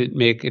couldn't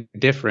make a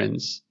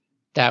difference,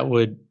 that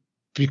would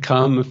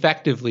become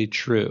effectively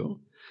true.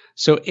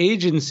 So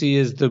agency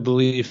is the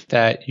belief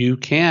that you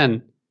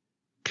can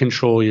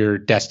control your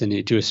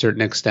destiny to a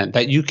certain extent,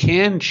 that you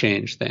can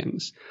change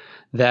things,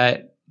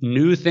 that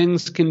new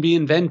things can be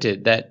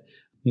invented, that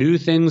new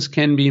things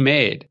can be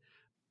made.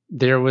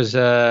 There was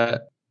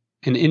an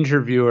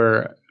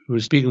interviewer who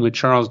was speaking with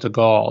Charles de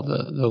Gaulle,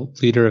 the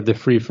leader of the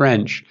Free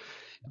French.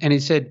 And he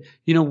said,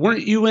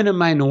 weren't you in a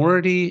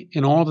minority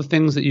in all the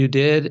things that you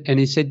did? And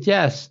he said,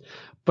 yes,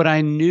 but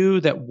I knew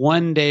that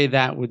one day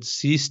that would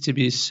cease to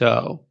be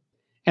so.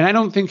 And I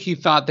don't think he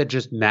thought that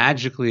just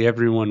magically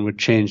everyone would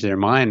change their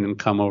mind and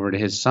come over to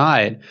his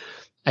side.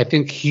 I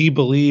think he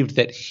believed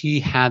that he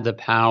had the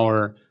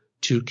power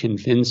to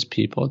convince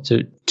people,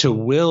 to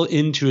will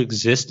into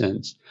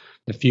existence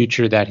the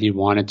future that he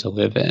wanted to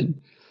live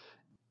in.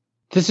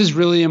 This is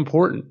really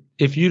important.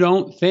 If you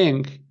don't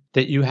think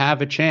that you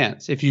have a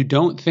chance, if you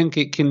don't think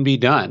it can be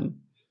done,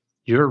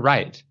 you're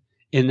right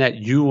in that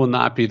you will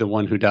not be the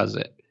one who does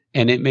it,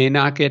 and it may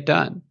not get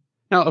done.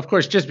 Now, of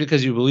course, just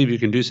because you believe you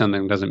can do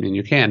something doesn't mean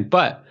you can,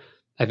 but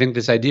I think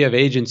this idea of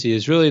agency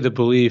is really the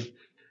belief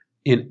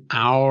in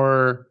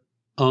our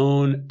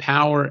own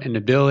power and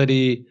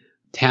ability,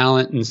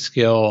 talent and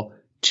skill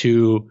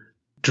to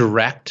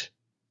direct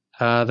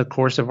the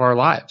course of our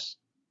lives.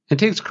 It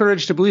takes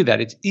courage to believe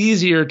that. It's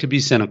easier to be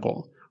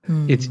cynical.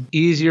 It's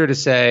easier to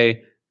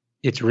say,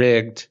 it's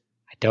rigged.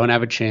 I don't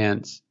have a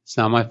chance. It's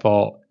not my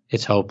fault.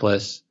 It's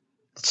hopeless.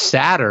 It's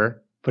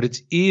sadder, but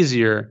it's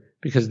easier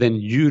because then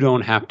you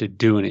don't have to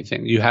do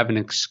anything. You have an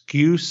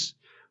excuse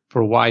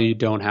for why you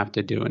don't have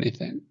to do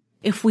anything.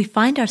 If we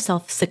find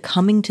ourselves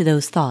succumbing to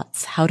those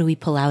thoughts, how do we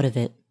pull out of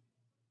it?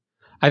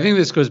 I think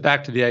this goes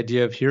back to the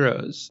idea of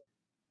heroes.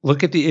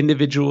 Look at the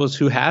individuals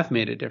who have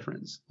made a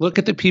difference. Look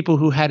at the people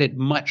who had it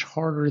much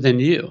harder than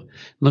you.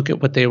 Look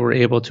at what they were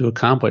able to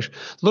accomplish.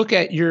 Look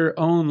at your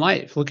own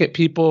life. Look at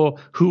people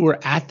who were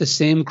at the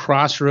same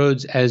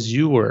crossroads as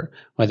you were,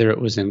 whether it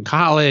was in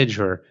college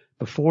or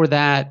before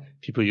that,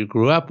 people you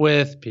grew up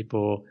with,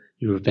 people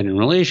you have been in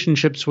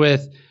relationships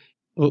with.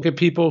 Look at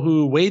people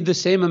who weighed the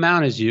same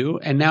amount as you,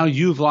 and now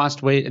you've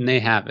lost weight and they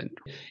haven't.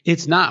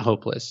 It's not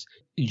hopeless.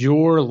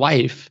 Your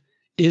life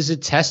is a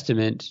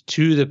testament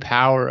to the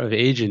power of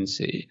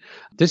agency.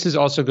 This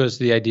also goes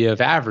to the idea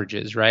of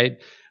averages, right?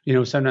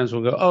 Sometimes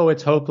we'll go, oh,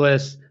 it's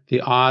hopeless.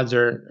 The odds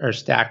are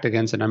stacked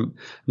against it. I'm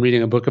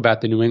reading a book about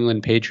the New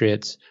England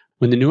Patriots.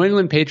 When the New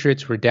England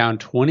Patriots were down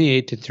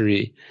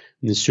 28-3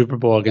 in the Super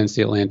Bowl against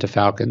the Atlanta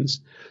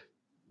Falcons,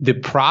 the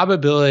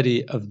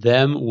probability of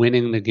them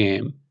winning the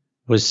game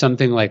was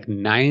something like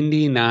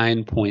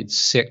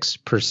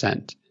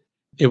 99.6%.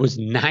 It was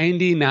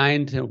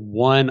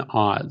 99-1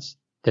 odds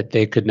that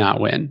they could not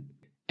win.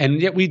 And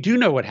yet we do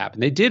know what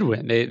happened. They did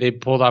win. They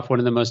pulled off one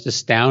of the most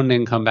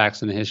astounding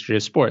comebacks in the history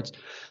of sports.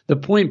 The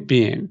point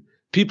being,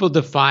 people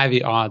defy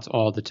the odds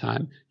all the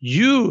time.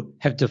 You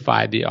have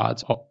defied the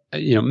odds,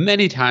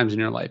 many times in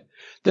your life.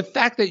 The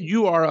fact that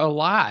you are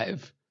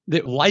alive,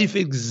 that life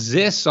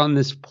exists on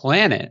this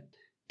planet,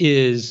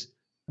 is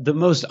the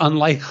most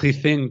unlikely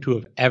thing to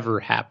have ever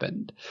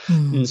happened.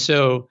 And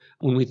so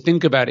when we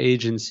think about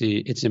agency,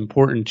 it's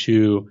important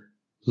to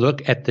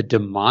look at the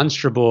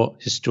demonstrable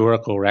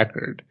historical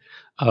record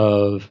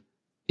of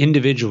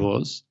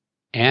individuals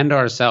and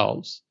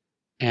ourselves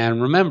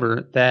and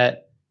remember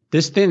that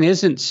this thing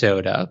isn't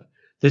sewed up.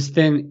 This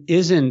thing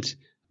isn't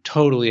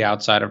totally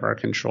outside of our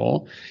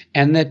control,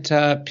 and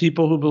that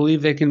people who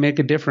believe they can make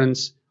a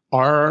difference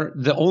are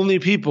the only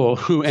people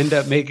who end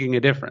up making a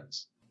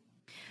difference.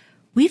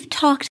 We've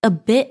talked a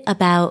bit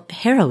about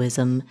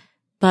heroism,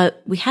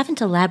 but we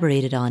haven't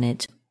elaborated on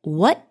it.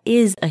 What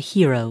is a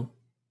hero?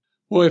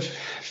 Well, if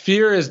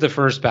fear is the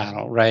first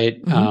battle,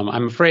 right?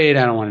 I'm afraid,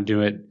 I don't want to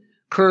do it.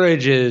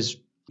 Courage is,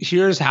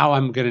 here's how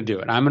I'm going to do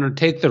it. I'm going to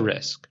take the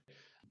risk.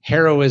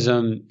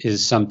 Heroism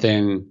is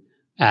something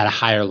at a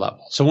higher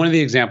level. So one of the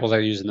examples I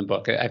use in the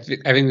book, I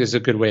think this is a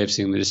good way of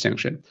seeing the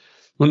distinction.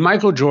 When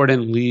Michael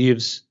Jordan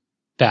leaves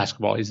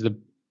basketball, he's the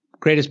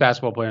greatest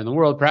basketball player in the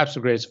world, perhaps the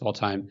greatest of all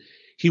time.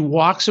 He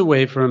walks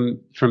away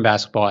from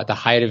basketball at the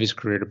height of his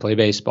career to play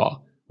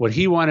baseball. What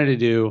he wanted to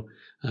do,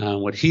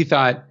 what he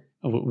thought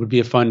would be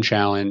a fun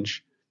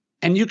challenge.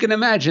 And you can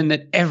imagine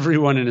that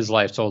everyone in his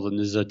life told him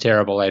this is a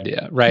terrible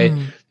idea, right?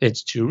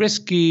 It's too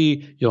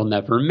risky. You'll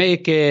never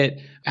make it.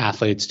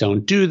 Athletes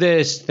don't do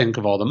this. Think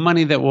of all the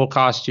money that will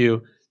cost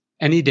you.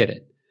 And he did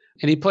it.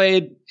 And he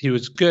played. He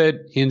was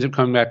good. He ends up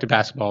coming back to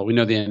basketball. We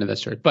know the end of that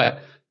story. But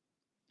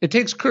it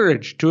takes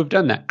courage to have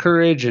done that.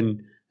 Courage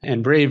and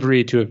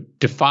bravery to have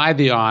defied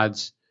the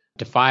odds,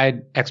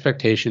 defied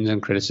expectations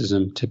and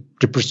criticism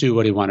to pursue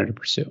what he wanted to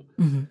pursue.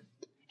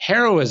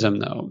 Heroism,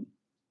 though,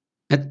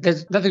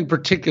 there's nothing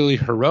particularly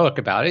heroic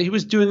about it. He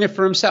was doing it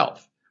for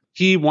himself.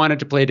 He wanted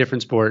to play a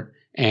different sport,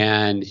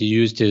 and he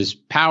used his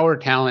power,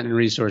 talent, and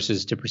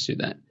resources to pursue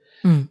that.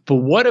 But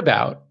what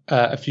about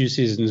a few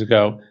seasons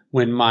ago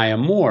when Maya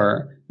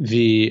Moore,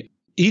 the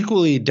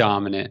equally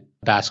dominant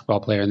basketball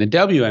player in the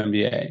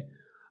WNBA,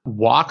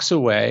 walks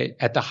away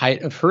at the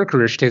height of her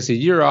career? She takes a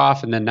year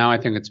off, and then now I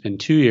think it's been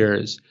 2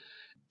 years,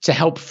 to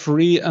help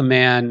free a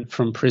man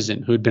from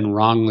prison who had been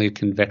wrongly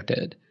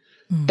convicted.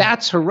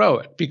 That's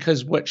heroic,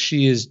 because what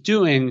she is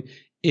doing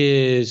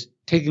is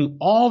taking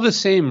all the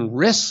same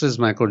risks as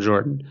Michael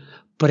Jordan,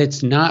 but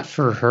it's not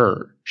for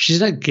her. She's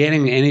not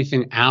getting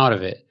anything out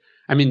of it.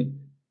 I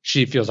mean,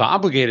 she feels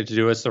obligated to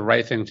do it. It's the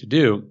right thing to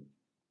do.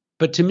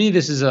 But to me,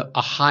 this is a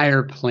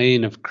higher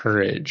plane of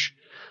courage,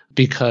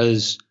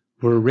 because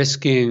we're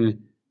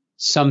risking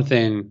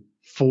something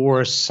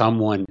for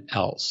someone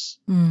else.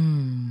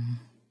 One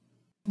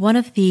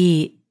of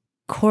the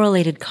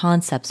correlated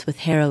concepts with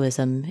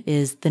heroism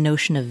is the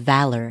notion of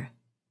valor.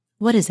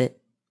 What is it?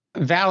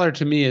 Valor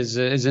to me is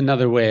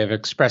another way of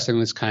expressing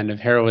this kind of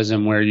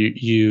heroism, where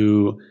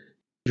you're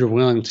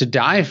willing to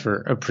die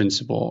for a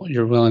principle.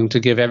 You're willing to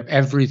give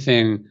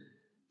everything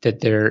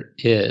that there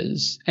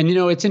is. And,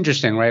 it's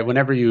interesting, right?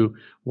 Whenever you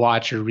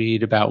watch or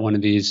read about one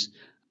of these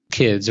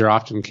kids, they're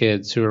often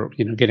kids who are,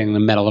 getting the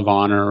Medal of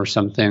Honor or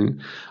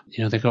something,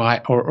 they go,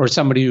 or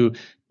somebody who,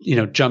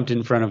 jumped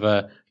in front of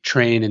a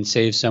train and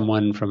saved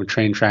someone from a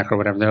train track or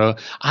whatever. They go,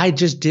 I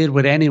just did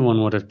what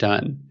anyone would have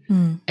done.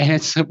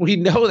 And we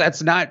know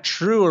that's not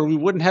true, or we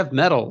wouldn't have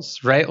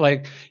medals, right?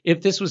 Like,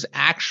 if this was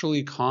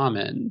actually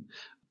common,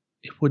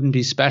 it wouldn't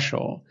be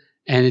special.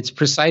 And it's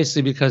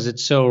precisely because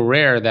it's so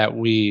rare that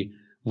we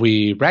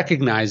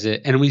recognize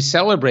it and we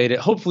celebrate it,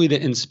 hopefully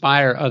to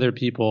inspire other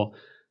people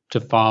to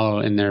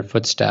follow in their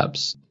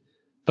footsteps.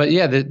 But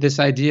yeah, this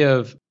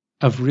idea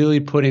of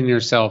really putting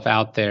yourself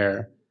out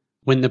there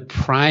when the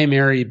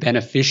primary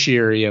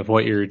beneficiary of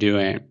what you're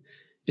doing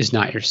is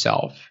not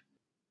yourself.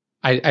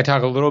 I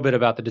talk a little bit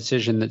about the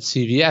decision that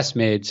CVS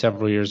made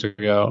several years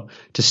ago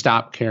to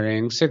stop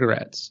carrying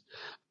cigarettes.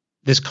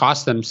 This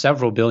cost them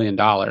several $1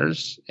 billion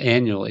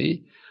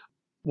annually.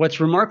 What's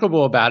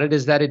remarkable about it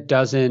is that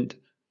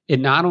it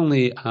not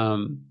only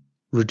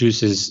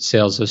reduces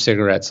sales of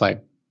cigarettes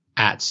like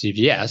at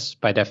CVS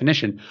by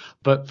definition,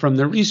 but from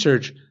the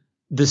research,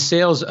 the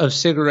sales of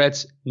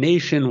cigarettes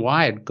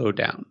nationwide go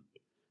down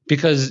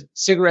because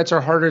cigarettes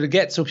are harder to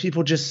get, so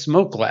people just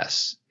smoke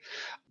less.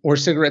 Or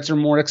cigarettes are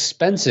more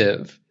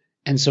expensive,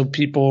 and so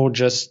people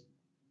just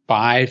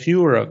buy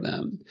fewer of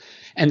them.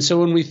 And so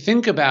when we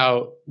think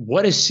about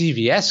what does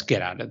CVS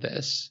get out of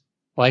this?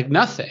 Like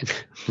nothing,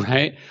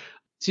 right?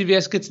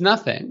 CVS gets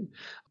nothing.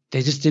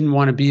 They just didn't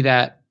want to be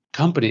that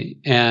company.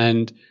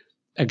 And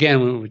again,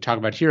 when we talk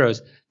about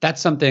heroes,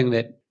 that's something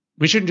that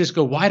we shouldn't just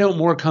go, why don't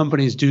more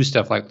companies do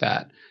stuff like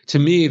that? To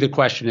me, the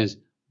question is,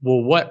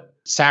 well, what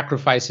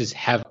sacrifices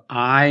have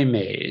I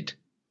made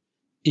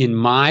in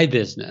my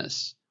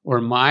business or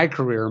my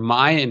career,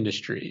 my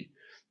industry,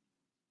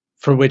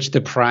 for which the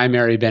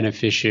primary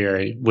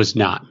beneficiary was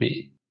not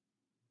me?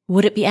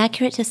 Would it be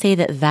accurate to say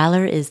that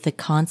valor is the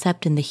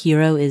concept and the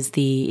hero is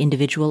the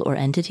individual or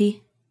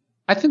entity?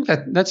 I think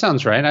that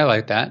sounds right. I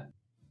like that.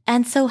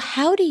 And so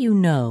how do you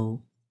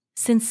know,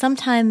 since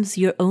sometimes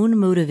your own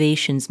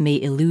motivations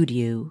may elude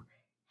you,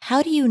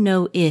 how do you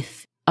know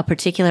if a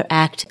particular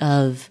act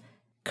of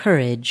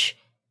courage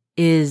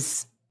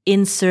is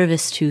in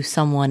service to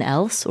someone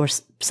else or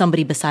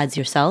somebody besides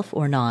yourself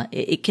or not?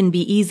 It can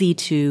be easy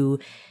to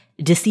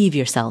deceive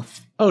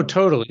yourself. Oh,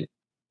 totally.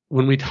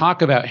 when we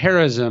talk about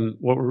heroism,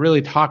 what we're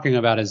really talking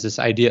about is this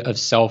idea of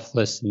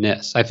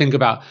selflessness. I think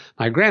about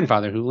my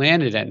grandfather who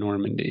landed at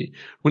Normandy.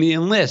 When he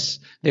enlists,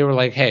 they were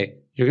like, hey,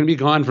 you're going to be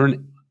gone for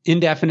an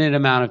indefinite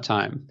amount of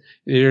time.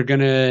 You're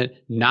going to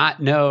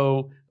not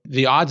know.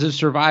 The odds of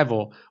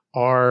survival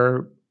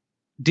are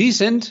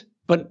decent,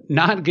 but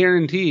not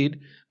guaranteed.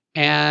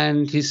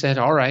 And he said,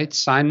 all right,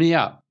 sign me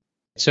up.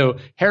 So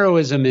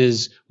heroism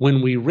is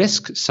when we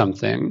risk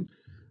something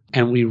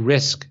and we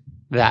risk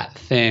that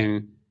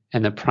thing,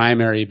 and the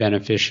primary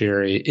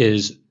beneficiary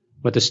is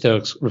what the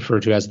Stoics refer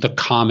to as the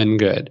common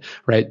good,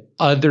 right?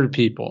 Other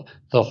people,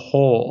 the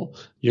whole,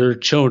 your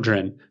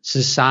children,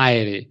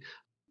 society.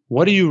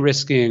 What are you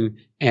risking?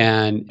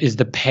 And is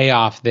the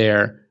payoff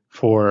there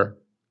for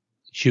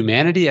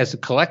humanity as a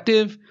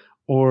collective?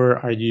 Or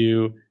are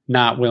you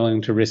not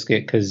willing to risk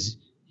it because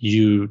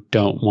you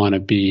don't want to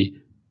be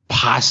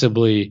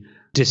possibly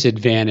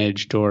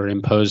disadvantaged or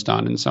imposed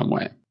on in some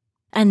way?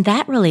 And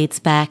that relates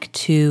back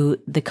to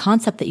the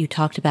concept that you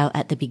talked about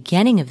at the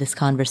beginning of this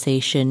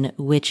conversation,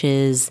 which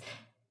is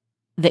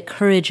that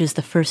courage is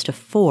the first of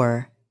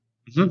four,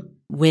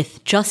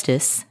 with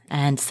justice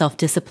and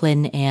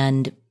self-discipline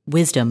and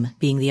wisdom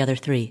being the other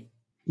three.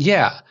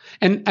 Yeah.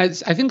 And I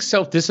think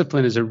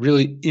self-discipline is a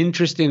really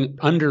interesting,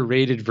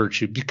 underrated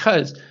virtue,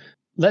 because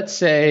let's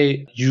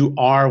say you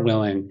are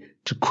willing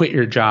to quit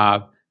your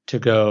job to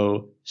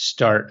go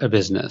start a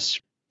business.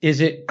 Is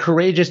it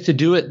courageous to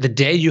do it the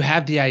day you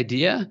have the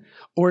idea?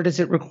 Or does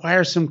it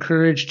require some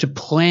courage to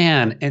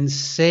plan and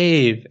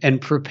save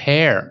and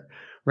prepare?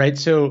 Right.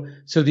 So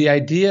the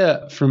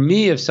idea for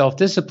me of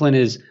self-discipline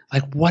is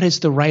like, what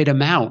is the right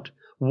amount?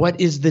 What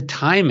is the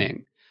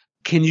timing?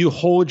 Can you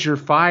hold your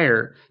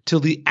fire till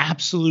the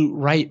absolute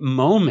right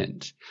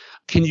moment?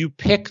 Can you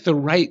pick the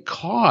right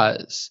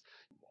cause?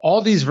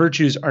 All these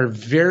virtues are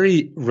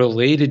very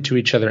related to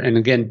each other, and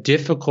again,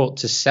 difficult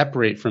to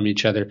separate from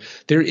each other.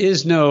 There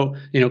is no,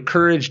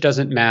 courage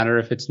doesn't matter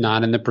if it's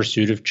not in the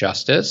pursuit of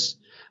justice.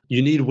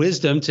 You need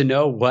wisdom to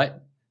know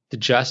what the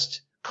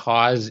just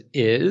cause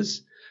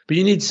is, but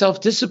you need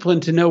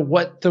self-discipline to know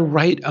what the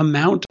right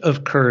amount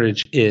of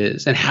courage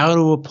is and how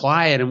to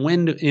apply it and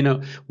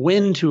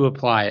when to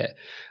apply it.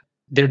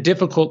 They're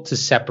difficult to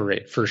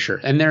separate for sure.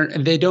 And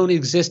they don't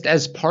exist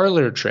as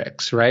parlor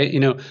tricks, right?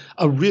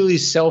 A really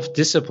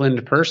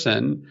self-disciplined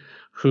person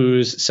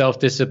whose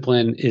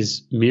self-discipline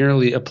is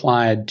merely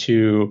applied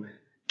to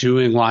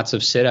doing lots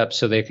of sit-ups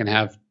so they can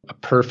have a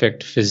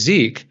perfect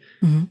physique.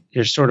 Mm-hmm.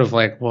 You're sort of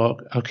like, well,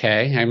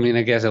 okay. I mean,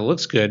 I guess it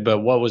looks good,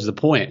 but what was the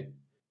point?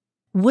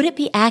 Would it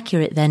be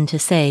accurate then to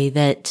say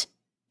that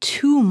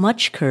too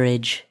much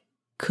courage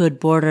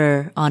could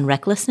border on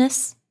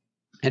recklessness?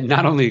 And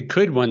not only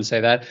could one say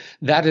that,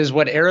 that is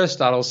what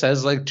Aristotle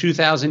says like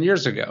 2,000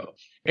 years ago.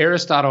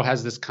 Aristotle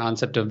has this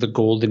concept of the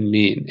golden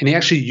mean, and he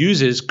actually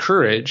uses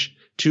courage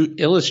to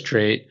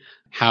illustrate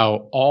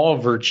how all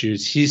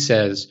virtues, he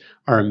says,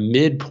 are a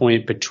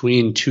midpoint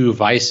between two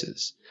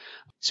vices.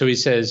 So he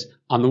says,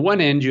 on the one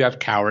end, you have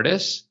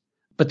cowardice,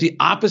 but the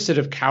opposite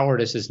of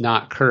cowardice is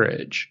not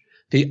courage.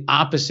 The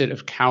opposite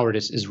of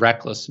cowardice is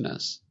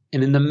recklessness.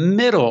 And in the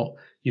middle,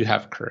 you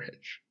have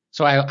courage.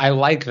 So I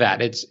like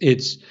that.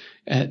 It's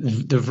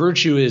the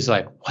virtue is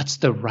like, what's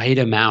the right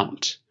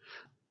amount?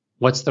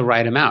 What's the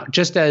right amount?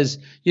 Just as,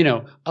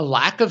 a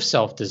lack of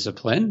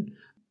self-discipline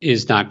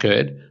is not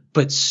good,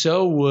 but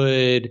so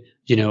would,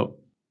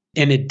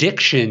 an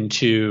addiction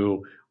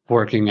to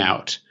working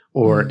out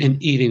or an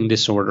eating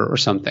disorder or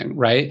something,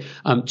 right?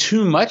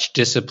 Too much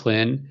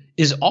discipline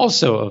is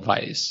also a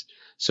vice.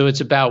 So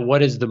it's about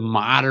what is the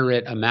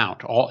moderate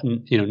amount,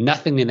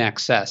 nothing in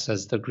excess,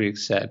 as the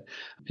Greeks said.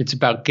 It's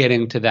about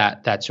getting to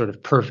that sort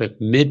of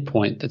perfect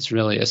midpoint that's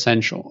really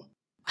essential.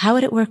 How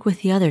would it work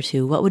with the other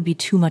two? What would be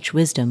too much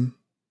wisdom?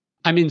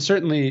 I mean,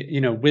 certainly,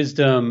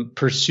 wisdom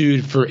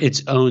pursued for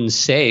its own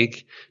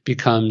sake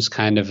becomes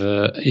kind of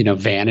a,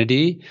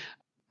 vanity.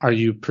 Are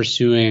you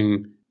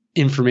pursuing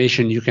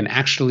information you can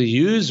actually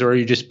use, or are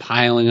you just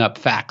piling up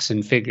facts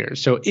and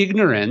figures? So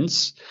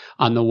ignorance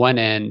on the one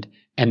end,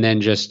 and then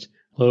just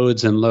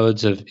loads and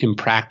loads of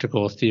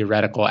impractical,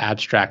 theoretical,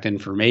 abstract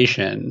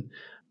information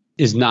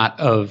is not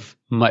of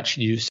much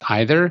use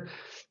either.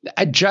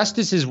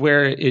 Justice is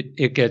where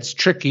it gets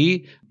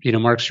tricky.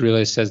 Marcus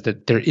Aurelius says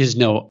that there is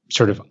no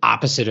sort of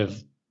opposite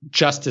of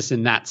justice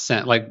in that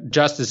sense. Like,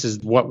 justice is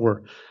what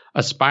we're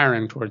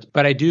aspiring towards.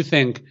 But I do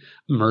think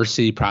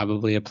mercy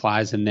probably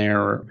applies in there,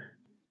 or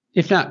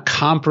if not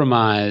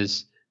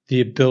compromise,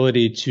 the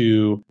ability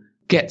to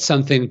get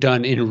something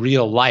done in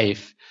real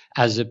life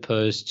as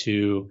opposed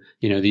to,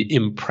 the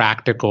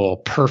impractical,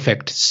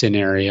 perfect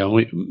scenario.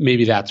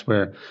 Maybe that's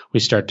where we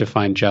start to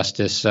find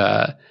justice,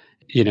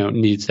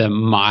 needs a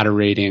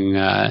moderating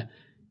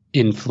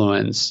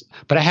influence.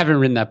 But I haven't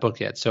written that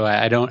book yet, so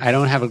I don't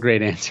have a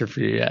great answer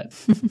for you yet.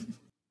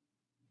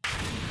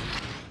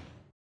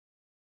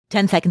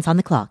 10 seconds on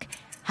the clock.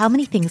 How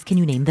many things can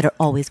you name that are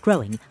always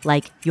growing?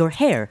 Like your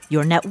hair,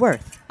 your net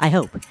worth, I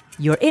hope.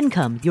 Your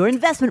income, your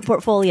investment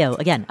portfolio.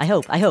 Again, I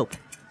hope.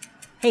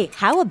 Hey,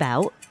 how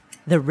about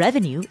the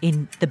revenue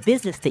in the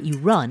business that you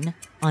run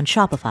on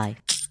Shopify.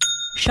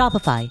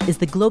 Shopify is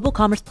the global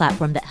commerce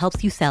platform that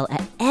helps you sell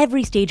at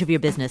every stage of your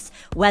business,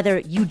 whether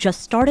you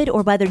just started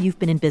or whether you've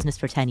been in business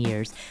for 10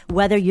 years,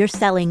 whether you're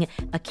selling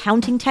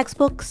accounting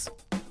textbooks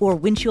or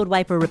windshield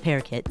wiper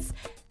repair kits,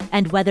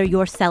 and whether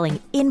you're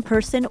selling in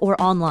person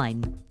or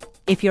online.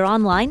 If you're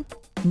online,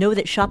 know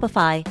that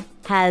Shopify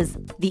has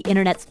the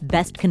internet's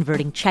best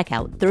converting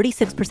checkout,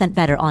 36%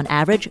 better on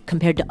average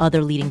compared to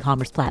other leading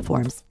commerce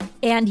platforms.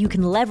 And you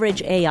can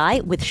leverage AI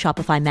with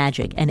Shopify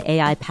Magic, an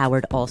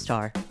AI-powered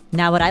all-star.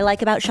 Now, what I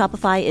like about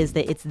Shopify is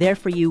that it's there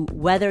for you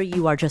whether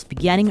you are just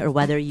beginning or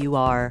whether you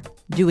are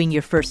doing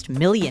your first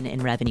million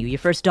in revenue, your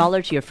first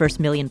dollar to your first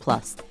million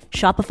plus.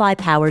 Shopify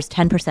powers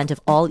 10% of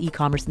all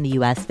e-commerce in the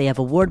US. They have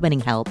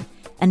award-winning help.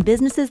 And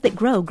businesses that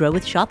grow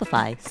with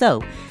Shopify.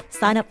 So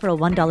sign up for a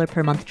 $1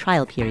 per month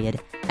trial period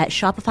at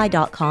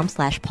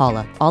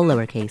shopify.com/Paula, all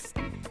lowercase.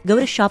 Go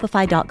to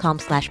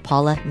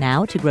shopify.com/Paula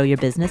now to grow your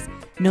business,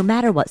 no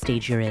matter what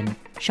stage you're in.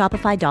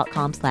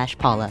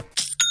 Shopify.com/Paula.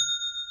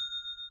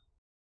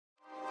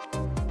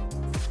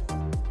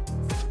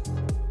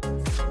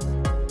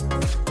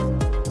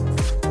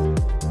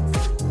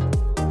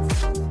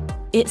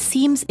 It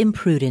seems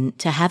imprudent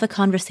to have a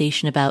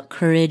conversation about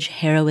courage,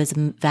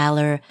 heroism,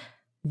 valor,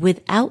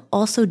 without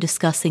also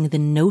discussing the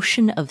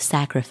notion of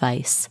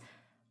sacrifice.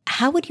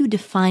 How would you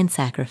define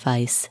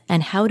sacrifice,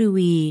 and how do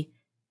we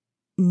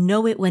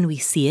know it when we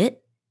see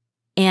it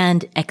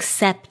and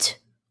accept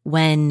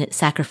when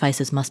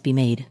sacrifices must be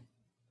made?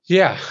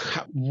 Yeah.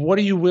 What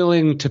are you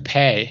willing to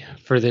pay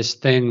for this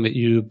thing that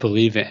you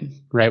believe in,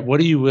 right? What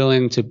are you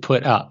willing to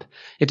put up?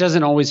 It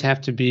doesn't always have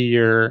to be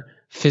your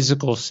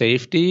physical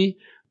safety,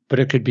 but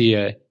it could be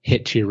a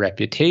hit to your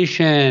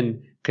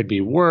reputation, it could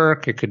be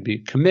work, it could be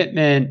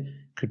commitment,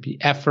 could be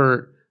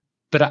effort.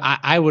 But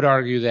I would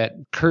argue that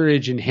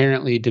courage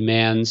inherently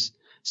demands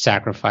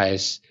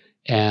sacrifice,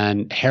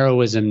 and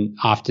heroism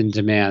often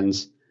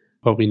demands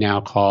what we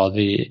now call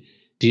the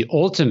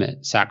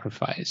ultimate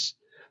sacrifice.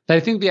 But I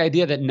think the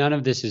idea that none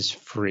of this is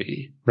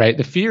free, right?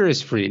 The fear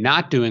is free.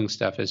 Not doing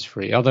stuff is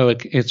free, although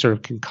it sort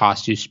of can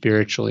cost you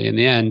spiritually in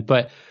the end.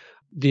 But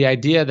the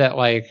idea that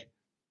like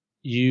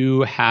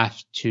you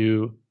have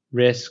to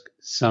risk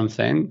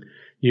something,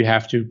 you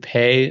have to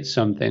pay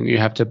something, you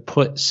have to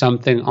put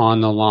something on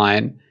the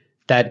line.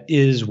 That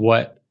is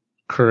what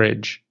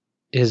courage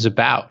is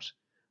about.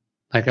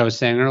 Like I was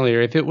saying earlier,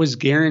 if it was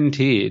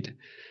guaranteed,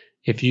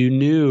 if you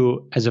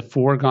knew as a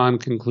foregone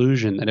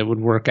conclusion that it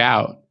would work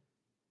out,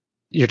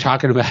 you're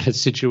talking about a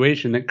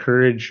situation that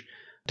courage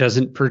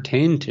doesn't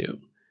pertain to.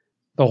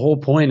 The whole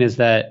point is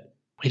that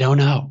we don't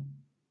know.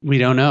 We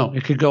don't know.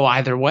 It could go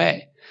either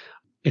way.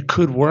 It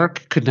could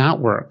work, could not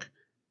work,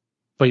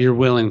 but you're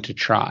willing to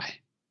try.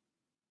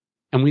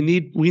 And we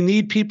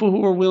need people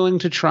who are willing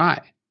to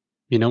try.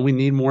 You know, we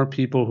need more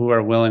people who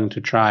are willing to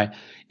try,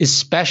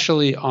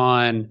 especially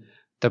on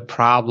the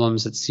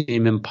problems that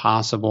seem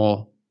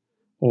impossible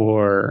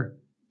or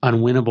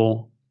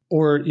unwinnable.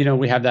 Or, you know,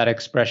 we have that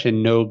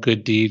expression, no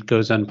good deed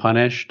goes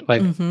unpunished.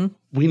 Like,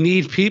 we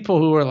need people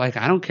who are like,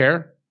 I don't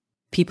care.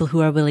 People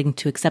who are willing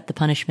to accept the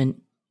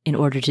punishment in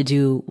order to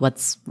do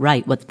what's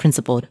right, what's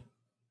principled.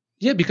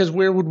 Yeah, because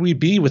where would we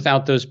be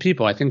without those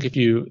people? I think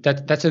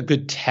that's a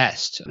good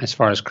test as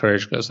far as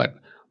courage goes. Like,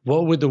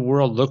 what would the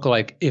world look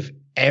like if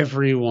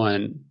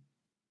everyone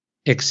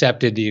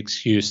accepted the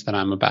excuse that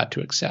I'm about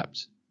to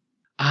accept?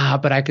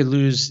 But I could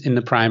lose in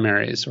the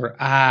primaries, or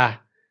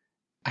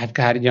I've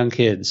got young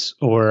kids,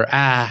 or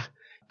I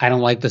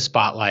don't like the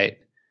spotlight,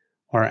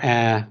 or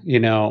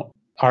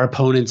our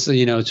opponents,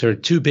 sort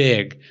of too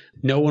big.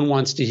 No one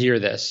wants to hear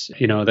this.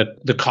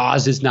 The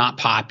cause is not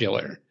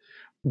popular.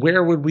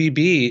 Where would we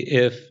be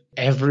if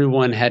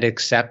everyone had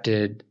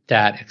accepted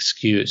that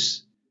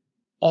excuse?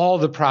 All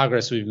the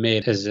progress we've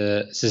made as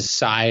a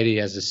society,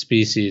 as a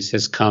species,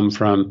 has come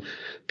from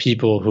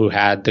people who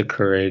had the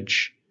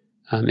courage.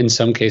 In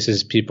some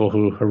cases, people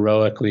who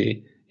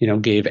heroically,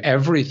 gave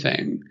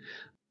everything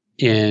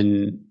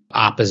in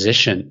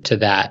opposition to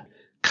that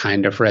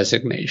kind of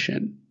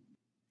resignation.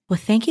 Well,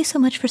 thank you so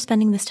much for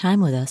spending this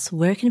time with us.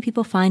 Where can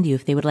people find you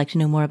if they would like to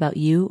know more about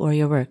you or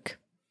your work?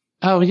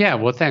 Oh, yeah.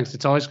 Well, thanks.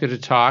 It's always good to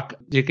talk.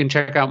 You can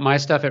check out my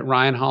stuff at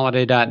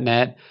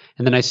ryanholiday.net.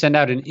 And then I send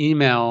out an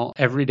email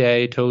every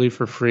day, totally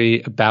for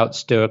free, about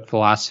Stoic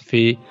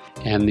philosophy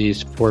and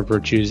these 4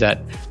 virtues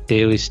at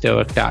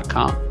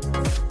dailystoic.com.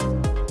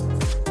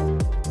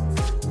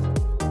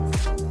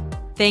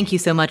 Thank you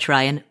so much,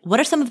 Ryan. What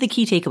are some of the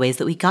key takeaways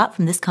that we got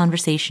from this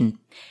conversation?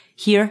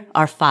 Here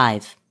are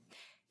 5.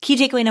 Key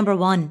takeaway number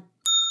 1.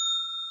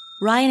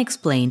 Ryan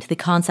explained the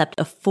concept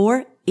of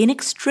 4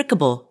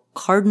 inextricable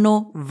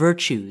cardinal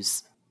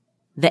virtues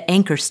that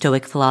anchor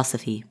Stoic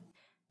philosophy: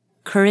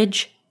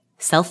 courage,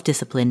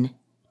 self-discipline,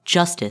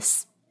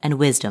 justice, and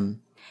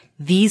wisdom.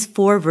 These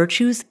 4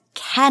 virtues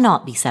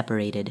cannot be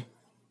separated.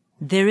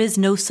 There is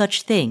no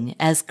such thing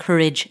as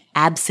courage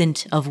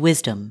absent of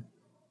wisdom,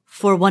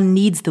 for one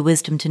needs the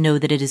wisdom to know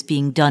that it is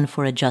being done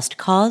for a just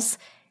cause,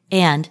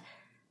 and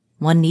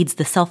one needs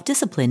the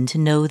self-discipline to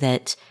know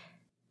that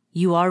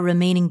you are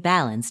remaining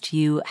balanced.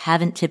 You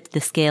haven't tipped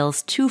the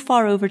scales too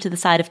far over to the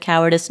side of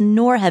cowardice,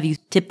 nor have you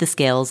tipped the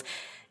scales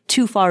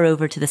too far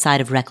over to the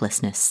side of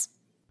recklessness.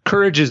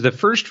 Courage is the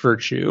first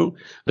virtue,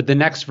 but the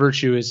next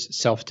virtue is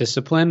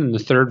self-discipline, and the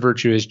third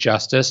virtue is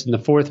justice, and the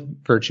fourth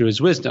virtue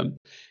is wisdom.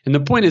 And the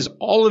point is,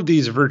 all of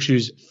these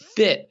virtues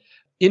fit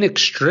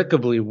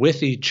inextricably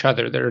with each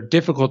other. They're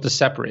difficult to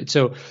separate.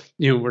 So,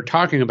 we're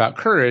talking about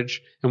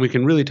courage, and we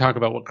can really talk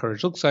about what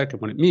courage looks like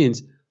and what it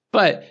means,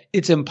 but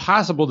it's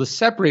impossible to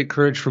separate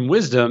courage from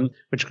wisdom,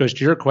 which goes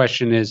to your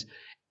question is,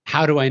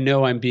 how do I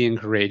know I'm being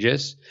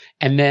courageous?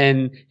 And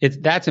then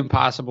that's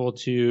impossible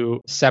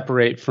to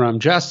separate from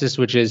justice,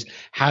 which is,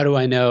 how do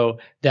I know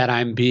that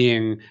I'm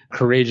being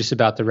courageous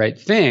about the right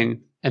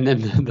thing? And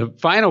then the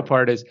final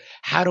part is,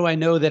 how do I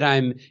know that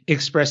I'm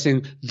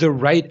expressing the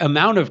right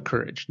amount of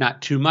courage?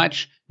 Not too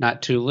much,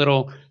 not too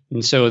little.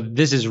 And so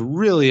this is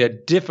really a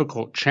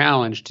difficult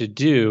challenge to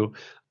do,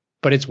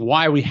 but it's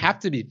why we have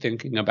to be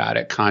thinking about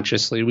it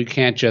consciously. We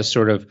can't just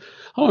sort of,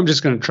 I'm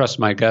just going to trust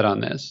my gut on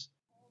this.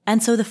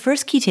 And so the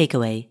first key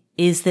takeaway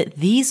is that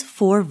these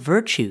four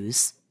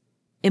virtues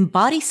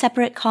embody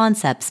separate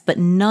concepts, but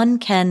none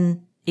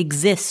can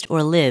exist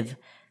or live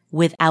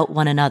without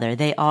one another.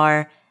 They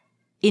are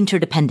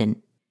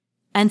interdependent.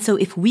 And so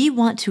if we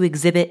want to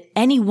exhibit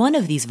any one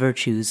of these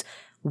virtues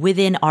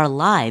within our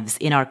lives,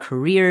 in our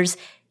careers,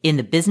 in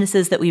the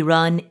businesses that we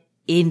run,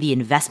 in the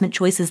investment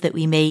choices that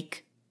we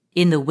make,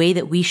 in the way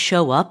that we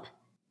show up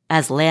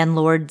as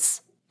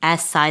landlords,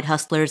 as side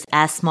hustlers,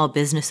 as small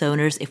business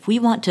owners, if we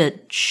want to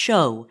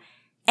show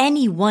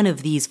any one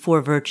of these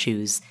four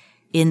virtues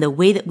in the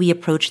way that we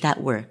approach that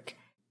work,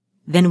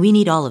 then we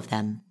need all of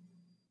them.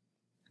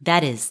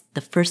 That is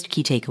the first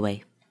key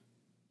takeaway.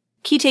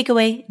 Key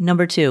takeaway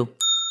number 2.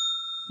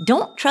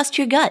 Don't trust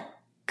your gut,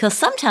 because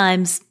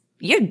sometimes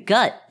your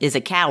gut is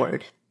a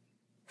coward.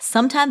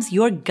 Sometimes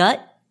your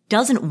gut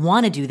doesn't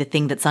want to do the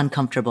thing that's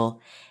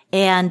uncomfortable.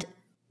 And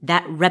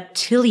that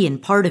reptilian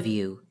part of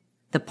you,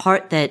 the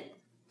part that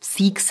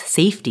seeks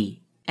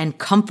safety and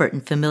comfort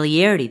and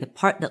familiarity, the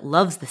part that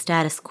loves the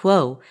status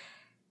quo,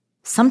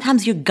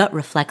 sometimes your gut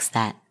reflects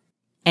that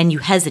and you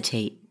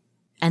hesitate.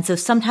 And so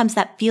sometimes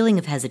that feeling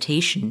of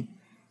hesitation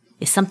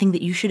is something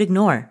that you should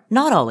ignore.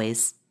 Not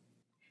always.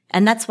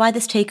 And that's why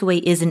this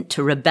takeaway isn't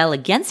to rebel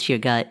against your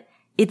gut.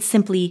 It's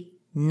simply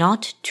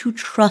not to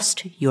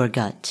trust your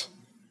gut.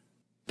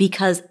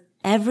 Because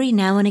every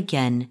now and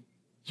again,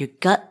 your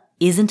gut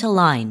isn't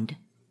aligned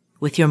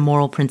with your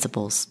moral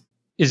principles.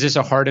 Is this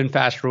a hard and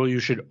fast rule? You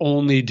should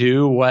only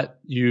do what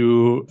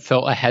you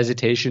felt a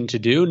hesitation to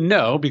do?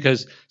 No,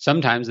 because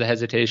sometimes the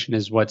hesitation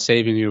is what's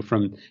saving you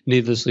from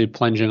needlessly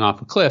plunging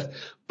off a cliff.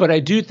 But I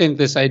do think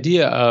this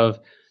idea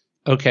of,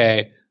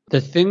 okay,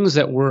 the things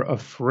that we're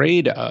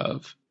afraid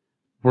of,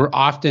 we're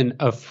often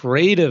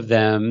afraid of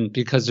them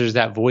because there's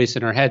that voice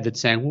in our head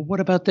that's saying, well, what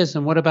about this?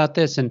 And what about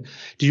this? And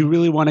do you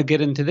really want to get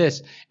into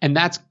this? And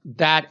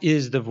that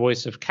is the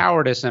voice of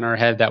cowardice in our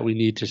head that we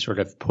need to sort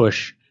of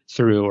push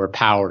through or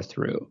power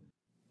through.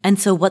 And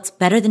so what's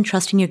better than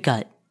trusting your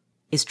gut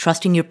is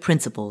trusting your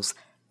principles.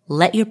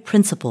 Let your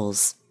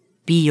principles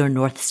be your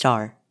North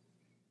Star.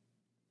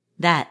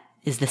 That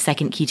is the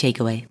second key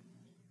takeaway.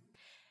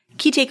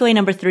 Key takeaway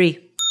number 3.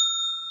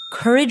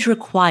 Courage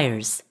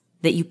requires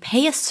that you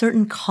pay a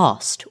certain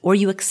cost or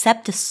you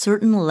accept a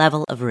certain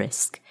level of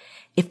risk.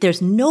 If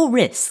there's no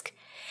risk,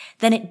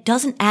 then it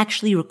doesn't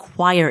actually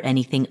require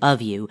anything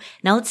of you.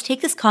 Now let's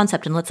take this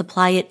concept and let's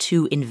apply it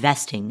to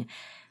investing.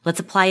 Let's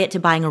apply it to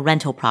buying a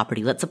rental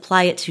property. Let's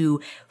apply it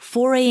to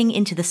foraying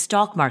into the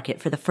stock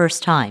market for the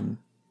first time.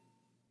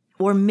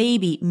 Or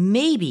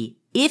maybe,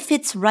 if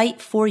it's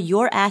right for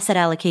your asset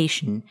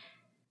allocation,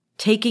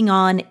 taking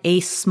on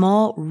a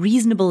small,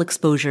 reasonable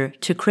exposure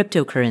to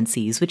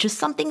cryptocurrencies, which is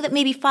something that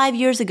maybe 5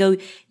 years ago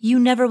you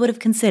never would have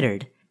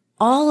considered.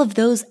 All of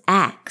those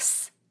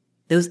acts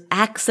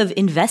of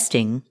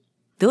investing,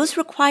 those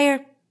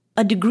require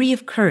a degree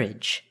of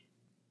courage.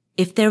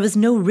 If there was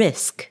no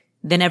risk,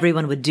 then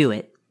everyone would do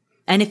it.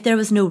 And if there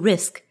was no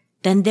risk,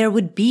 then there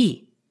would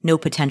be no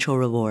potential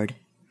reward.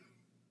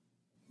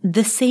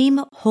 The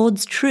same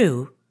holds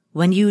true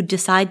when you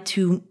decide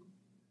to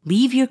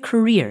leave your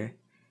career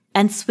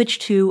and switch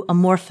to a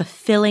more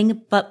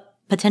fulfilling but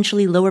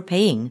potentially lower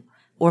paying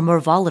or more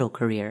volatile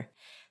career.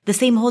 The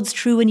same holds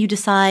true when you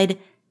decide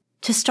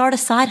to start a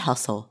side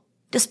hustle,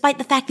 despite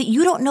the fact that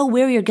you don't know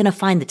where you're going to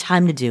find the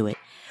time to do it.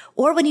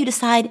 Or when you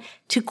decide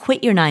to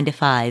quit your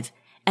 9-to-5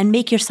 and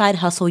make your side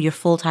hustle your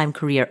full-time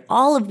career.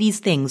 All of these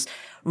things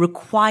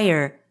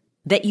require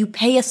that you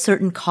pay a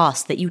certain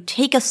cost, that you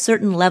take a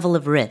certain level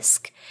of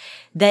risk,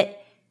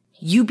 that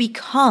you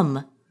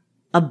become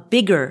a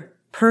bigger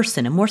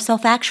person, a more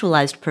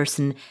self-actualized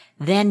person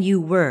than you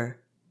were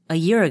a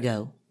year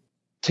ago.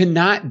 To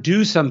not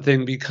do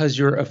something because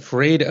you're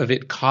afraid of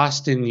it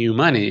costing you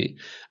money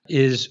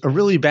is a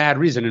really bad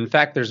reason. In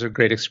fact, there's a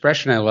great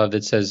expression I love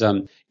that says,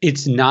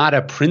 it's not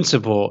a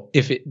principle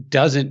if it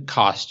doesn't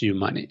cost you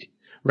money.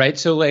 Right?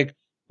 So like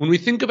when we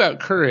think about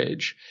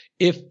courage,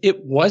 if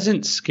it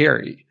wasn't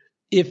scary,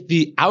 if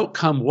the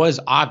outcome was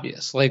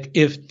obvious, like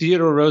if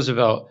Theodore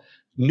Roosevelt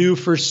knew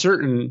for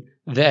certain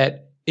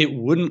that it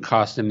wouldn't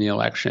cost him the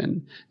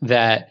election,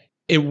 that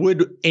it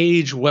would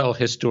age well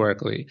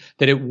historically,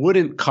 that it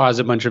wouldn't cause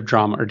a bunch of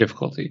drama or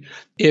difficulty.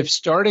 If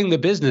starting the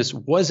business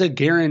was a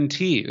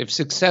guarantee, if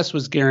success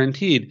was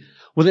guaranteed,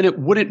 well, then it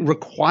wouldn't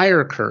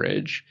require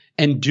courage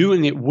and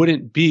doing it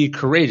wouldn't be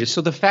courageous.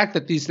 So the fact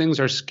that these things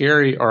are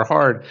scary or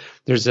hard,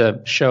 there's a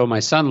show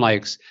my son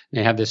likes, and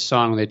they have this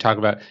song they talk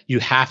about, you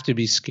have to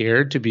be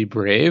scared to be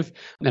brave.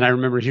 And I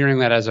remember hearing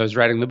that as I was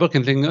writing the book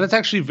and thinking, that's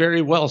actually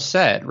very well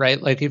said,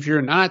 right? Like if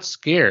you're not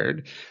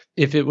scared,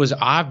 if it was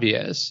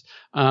obvious,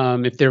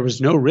 if there was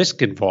no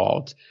risk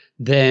involved,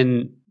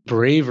 then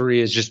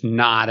bravery is just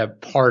not a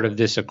part of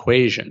this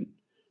equation.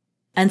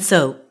 And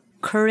so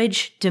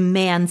courage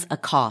demands a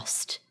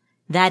cost.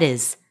 That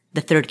is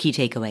the third key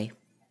takeaway.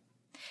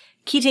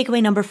 Key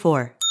takeaway number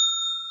 4.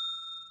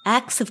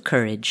 Acts of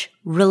courage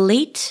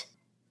relate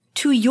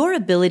to your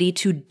ability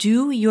to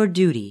do your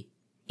duty.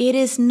 It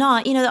is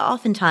not,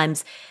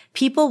 oftentimes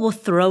people will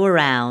throw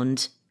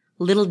around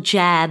little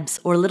jabs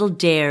or little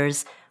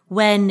dares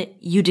when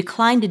you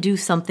decline to do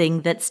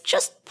something that's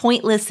just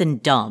pointless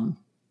and dumb.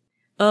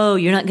 Oh,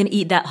 you're not going to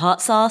eat that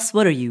hot sauce?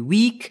 What are you,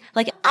 weak?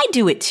 Like, I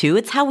do it too.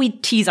 It's how we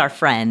tease our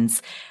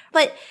friends.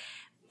 But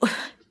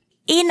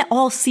in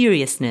all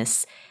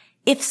seriousness,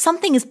 if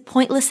something is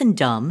pointless and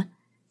dumb,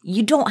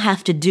 you don't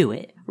have to do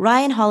it.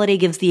 Ryan Holiday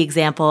gives the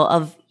example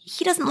of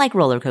he doesn't like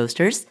roller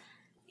coasters.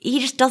 He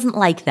just doesn't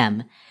like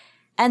them.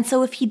 And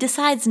so if he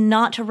decides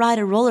not to ride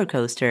a roller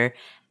coaster,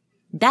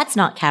 that's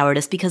not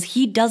cowardice because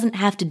he doesn't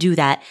have to do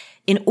that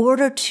in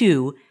order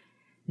to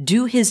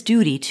do his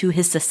duty to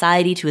his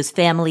society, to his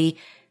family,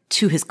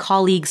 to his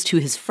colleagues, to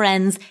his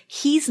friends.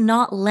 He's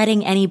not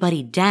letting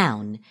anybody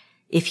down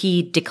if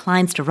he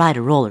declines to ride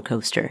a roller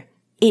coaster.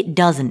 It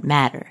doesn't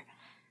matter.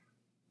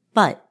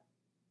 But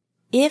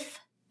if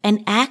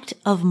an act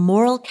of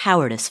moral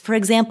cowardice, for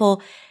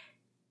example,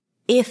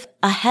 if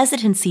a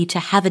hesitancy to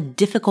have a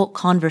difficult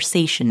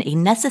conversation, a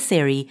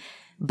necessary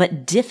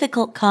but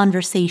difficult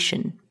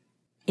conversation,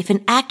 if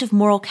an act of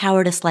moral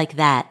cowardice like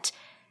that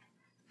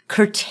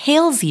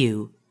curtails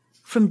you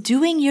from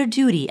doing your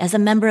duty as a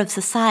member of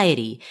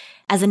society,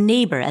 as a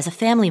neighbor, as a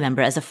family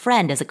member, as a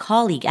friend, as a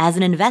colleague, as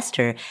an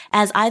investor,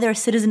 as either a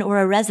citizen or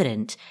a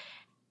resident,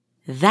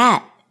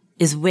 that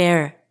is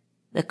where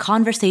the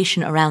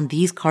conversation around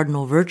these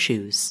cardinal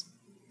virtues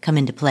come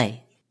into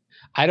play.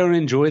 I don't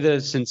enjoy the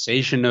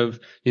sensation of,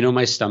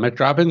 my stomach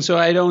dropping, so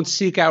I don't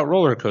seek out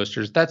roller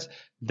coasters.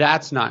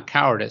 That's not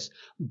cowardice.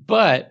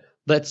 But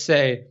let's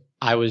say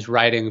I was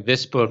writing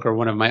this book or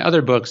one of my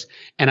other books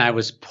and I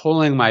was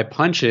pulling my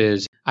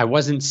punches. I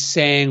wasn't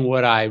saying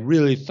what I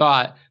really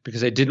thought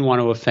because I didn't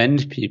want to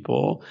offend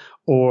people,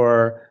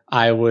 or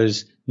I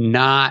was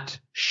not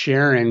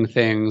sharing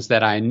things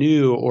that I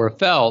knew or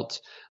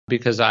felt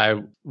because I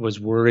was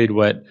worried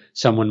what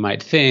someone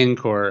might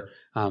think, or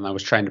I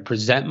was trying to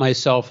present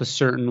myself a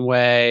certain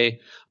way.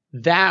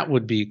 That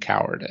would be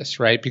cowardice,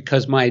 right?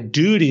 Because my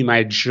duty,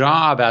 my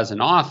job as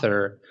an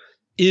author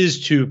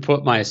is to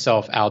put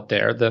myself out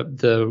there.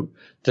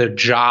 The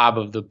job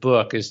of the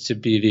book is to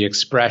be the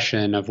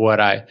expression of what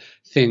I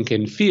think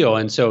and feel.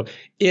 And so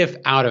if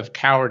out of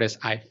cowardice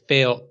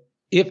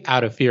if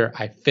out of fear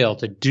I fail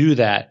to do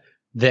that,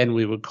 then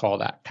we would call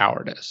that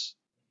cowardice.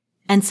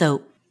 And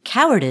so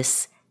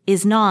cowardice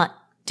is not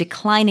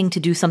declining to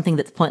do something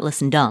that's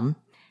pointless and dumb.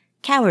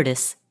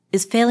 Cowardice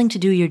is failing to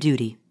do your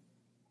duty.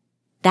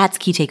 That's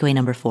key takeaway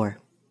number 4.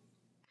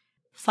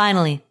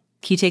 Finally,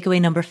 key takeaway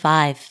number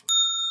 5.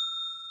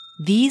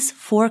 These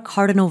 4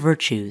 cardinal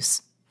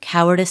virtues,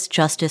 cowardice,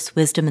 justice,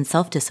 wisdom, and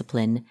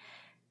self-discipline,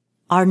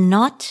 are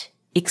not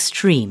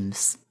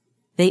extremes.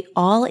 They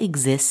all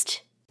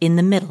exist in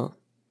the middle.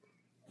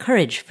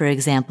 Courage, for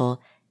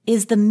example,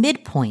 is the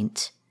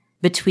midpoint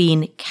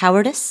between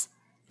cowardice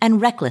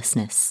and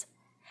recklessness.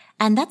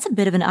 And that's a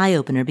bit of an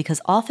eye-opener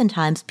because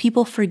oftentimes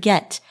people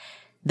forget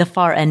the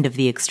far end of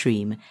the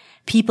extreme.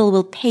 People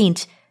will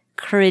paint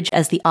courage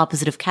as the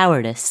opposite of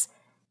cowardice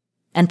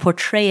and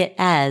portray it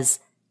as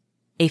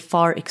a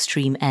far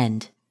extreme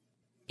end.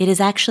 It is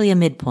actually a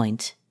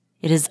midpoint.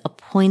 It is a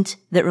point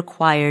that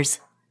requires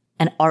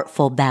an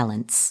artful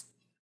balance.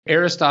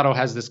 Aristotle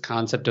has this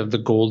concept of the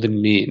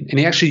golden mean, and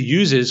he actually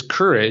uses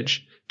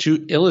courage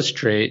to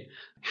illustrate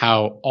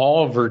how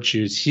all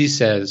virtues, he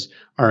says,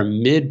 are a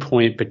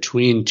midpoint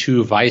between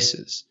 2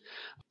 vices.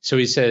 So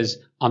he says,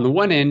 on the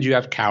one end, you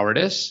have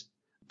cowardice,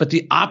 but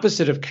the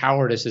opposite of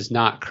cowardice is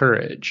not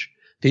courage.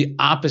 The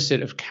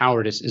opposite of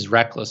cowardice is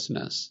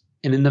recklessness.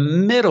 And in the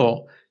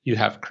middle, you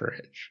have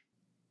courage.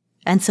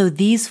 And so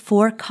these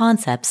 4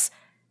 concepts,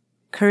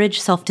 courage,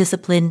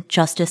 self-discipline,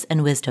 justice,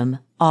 and wisdom,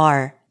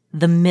 are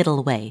the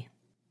middle way.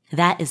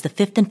 That is the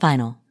 5th and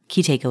final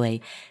key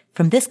takeaway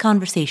from this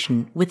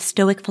conversation with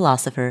Stoic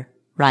philosopher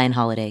Ryan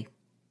Holiday.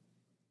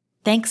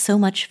 Thanks so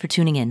much for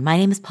tuning in. My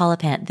name is Paula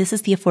Pant. This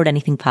is the Afford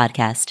Anything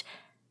podcast.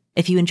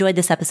 If you enjoyed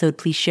this episode,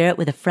 please share it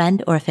with a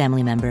friend or a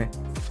family member.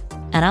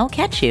 And I'll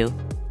catch you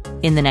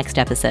in the next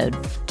episode.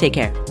 Take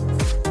care.